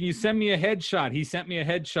said, can you send me a headshot? He sent me a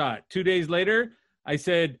headshot. 2 days later, I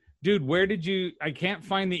said, dude, I can't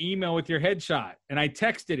find the email with your headshot. And I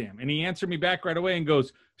texted him and he answered me back right away and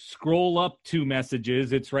goes, scroll up 2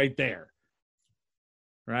 messages. It's right there.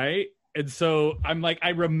 Right? And so I'm like, I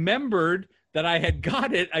remembered that I had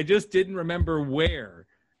got it. I just didn't remember where.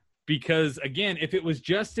 Because again, if it was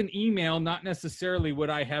just an email, not necessarily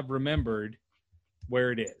would I have remembered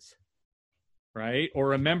where it is, right? Or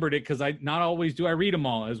remembered it, because not always do I read them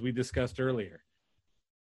all, as we discussed earlier.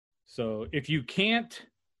 So if you can't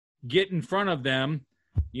get in front of them,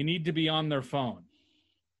 you need to be on their phone.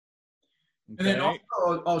 Okay? And then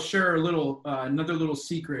also, I'll share another little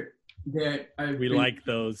secret that we like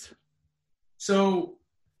those. So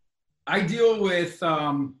I deal with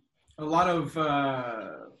a lot of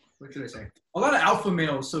what should I say? A lot of alpha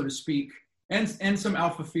males, so to speak, and some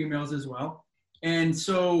alpha females as well. And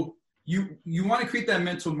so you want to create that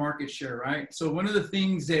mental market share, right? So one of the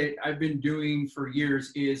things that I've been doing for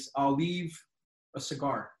years is I'll leave a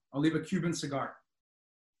cigar. I'll leave a Cuban cigar.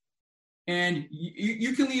 And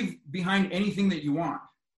you can leave behind anything that you want,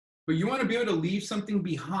 but you want to be able to leave something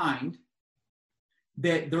behind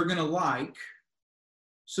that they're going to like,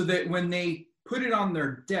 so that when they put it on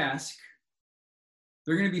their desk,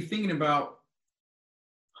 they're going to be thinking about,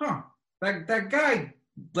 that guy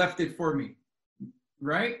left it for me,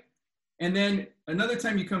 right? And then another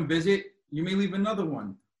time you come visit, you may leave another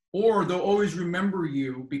one. Or they'll always remember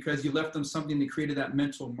you because you left them something that created that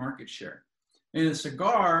mental market share. And a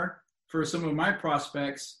cigar, for some of my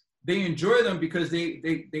prospects, they enjoy them because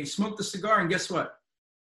they smoke the cigar, and guess what?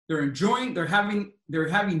 They're having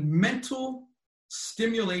mental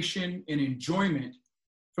stimulation and enjoyment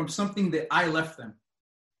from something that I left them.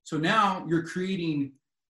 So now you're creating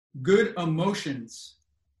good emotions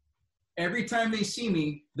every time they see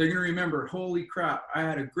me, they're going to remember, holy crap, I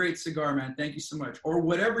had a great cigar, man. Thank you so much. Or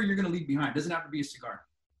whatever you're going to leave behind. It doesn't have to be a cigar.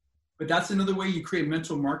 But that's another way you create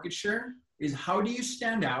mental market share, is how do you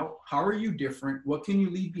stand out? How are you different? What can you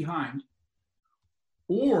leave behind?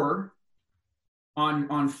 Or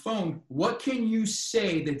on phone, what can you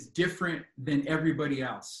say that's different than everybody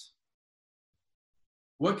else?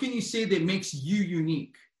 What can you say that makes you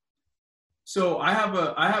unique? So I have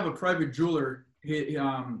a private jeweler,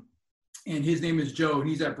 and his name is Joe, and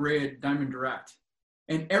he's at Brea Diamond Direct.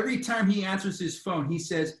 And every time he answers his phone, he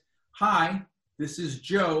says, "Hi, this is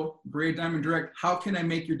Joe, Brea Diamond Direct. How can I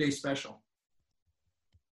make your day special?"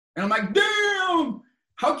 And I'm like, damn,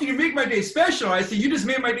 how can you make my day special? I said, you just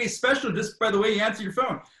made my day special just by the way you answer your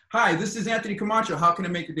phone. "Hi, this is Anthony Camacho. How can I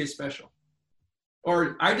make your day special?"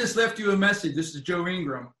 Or, "I just left you a message. This is Joe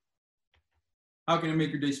Ingram. How can I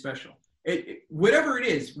make your day special?" Whatever it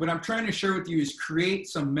is, what I'm trying to share with you is create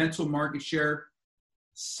some mental market share.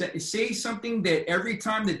 Say something that every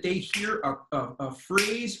time that they hear a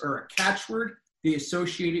phrase or a catchword, they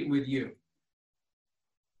associate it with you.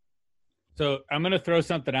 So I'm going to throw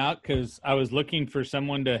something out because I was looking for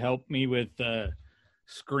someone to help me with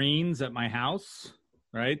screens at my house,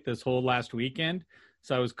 right, this whole last weekend.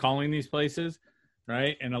 So I was calling these places,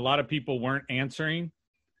 right, and a lot of people weren't answering.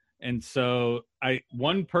 And so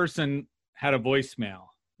one person had a voicemail,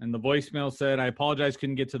 and the voicemail said, "I apologize,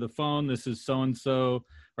 couldn't get to the phone. This is so-and-so,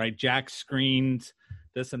 right, Jack Screens,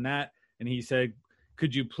 this and that." And he said,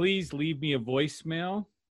 "Could you please leave me a voicemail?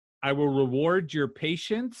 I will reward your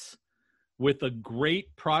patience with a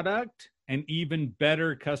great product and even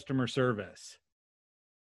better customer service."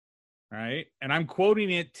 Right? And I'm quoting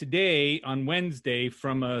it today on Wednesday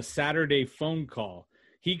from a Saturday phone call.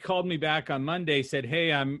 He called me back on Monday, said,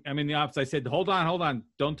 "Hey, I'm in the office." I said, hold on.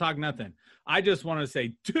 Don't talk nothing. I just want to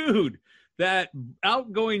say, dude, that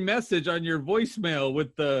outgoing message on your voicemail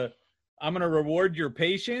with the, "I'm going to reward your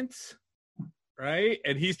patience," right?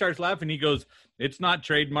 And he starts laughing. He goes, "It's not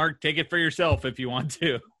trademark. Take it for yourself if you want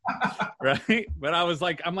to." Right? But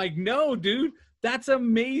I'm like, no, dude, that's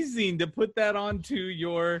amazing to put that onto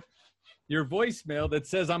your voicemail that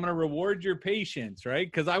says, "I'm going to reward your patience," right?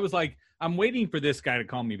 Because I was like, I'm waiting for this guy to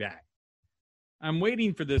call me back.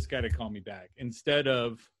 Instead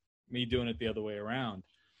of me doing it the other way around.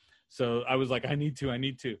 So I was like, I need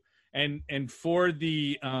to. And for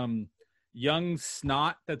the young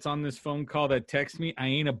snot that's on this phone call that texts me, I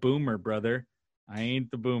ain't a boomer, brother. I ain't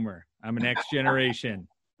the boomer. I'm an X generation.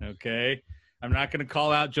 Okay. I'm not going to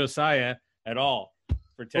call out Josiah at all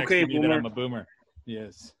for texting me that I'm a boomer.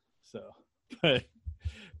 Yes. So, but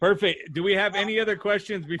perfect. Do we have any other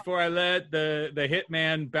questions before I let the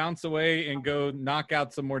hitman bounce away and go knock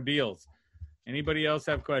out some more deals? Anybody else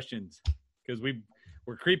have questions? Because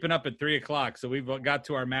we're creeping up at 3:00, so we've got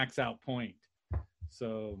to our max out point.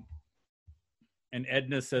 So, and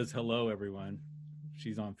Edna says hello, everyone.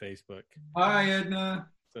 She's on Facebook. Hi, Edna.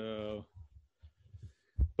 So,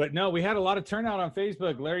 but no, we had a lot of turnout on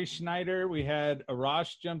Facebook. Larry Schneider, we had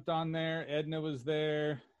Arash jumped on there. Edna was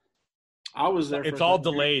there. I was there. It's all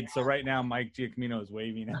delayed. So right now, Mike Giacomino is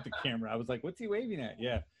waving at the camera. I was like, what's he waving at?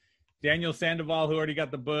 Yeah. Daniel Sandoval, who already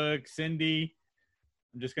got the book. Cindy.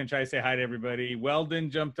 I'm just going to try to say hi to everybody. Weldon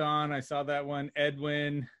jumped on. I saw that one.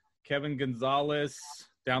 Edwin. Kevin Gonzalez,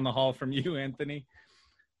 down the hall from you, Anthony.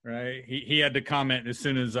 Right? He had to comment as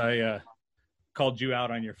soon as I called you out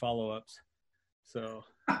on your follow-ups. So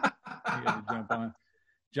he had to jump on.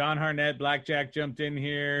 John Harnett, Blackjack jumped in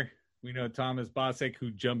here. We know Thomas Bosek,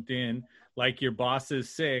 who jumped in. Like your boss is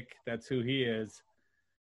sick. That's who he is.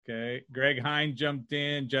 Okay. Greg Hine jumped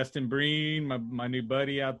in. Justin Breen, my new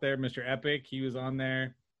buddy out there, Mr. Epic, he was on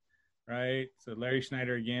there. Right. So Larry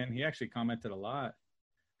Schneider again. He actually commented a lot.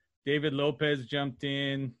 David Lopez jumped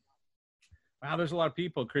in. Wow, there's a lot of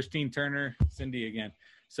people. Christine Turner, Cindy again.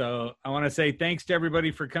 So I want to say thanks to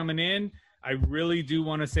everybody for coming in. I really do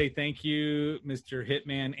want to say thank you, Mr.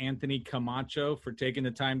 Hitman Anthony Camacho, for taking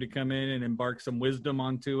the time to come in and embark some wisdom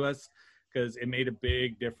onto us, because it made a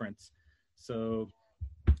big difference. So,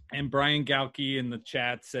 and Brian Galkey in the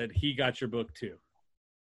chat said he got your book too.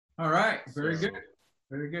 All right. Very good.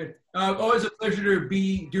 Very good. Always a pleasure to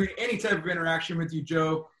be doing any type of interaction with you,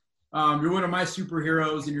 Joe. You're one of my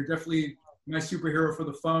superheroes, and you're definitely my superhero for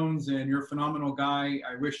the phones, and you're a phenomenal guy.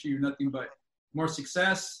 I wish you nothing but more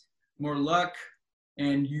success, more luck,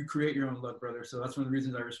 and you create your own luck, brother. So that's one of the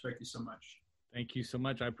reasons I respect you so much. Thank you so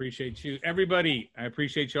much. I appreciate you. Everybody, I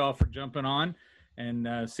appreciate you all for jumping on,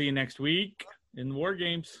 and see you next week in the War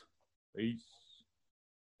Games. Peace.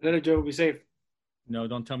 Later, Joe. Be safe. No,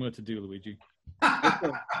 don't tell me what to do, Luigi.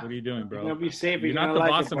 What are you doing, bro? You're gonna be safe. You're not the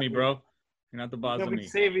boss of me, bro. You're not the boss of me.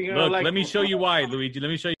 Saving, Look, let me show you why, Luigi. Let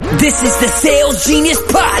me show you. This is the Sales Genius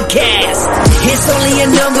Podcast. It's only a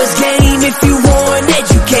numbers game if you want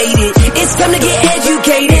educated. It's time to get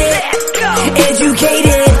educated. Let's go.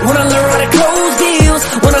 Educated. Wanna learn how to close deals.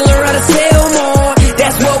 Wanna learn how to sell more.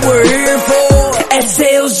 That's what we're here for at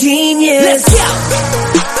Sales Genius. Let's go.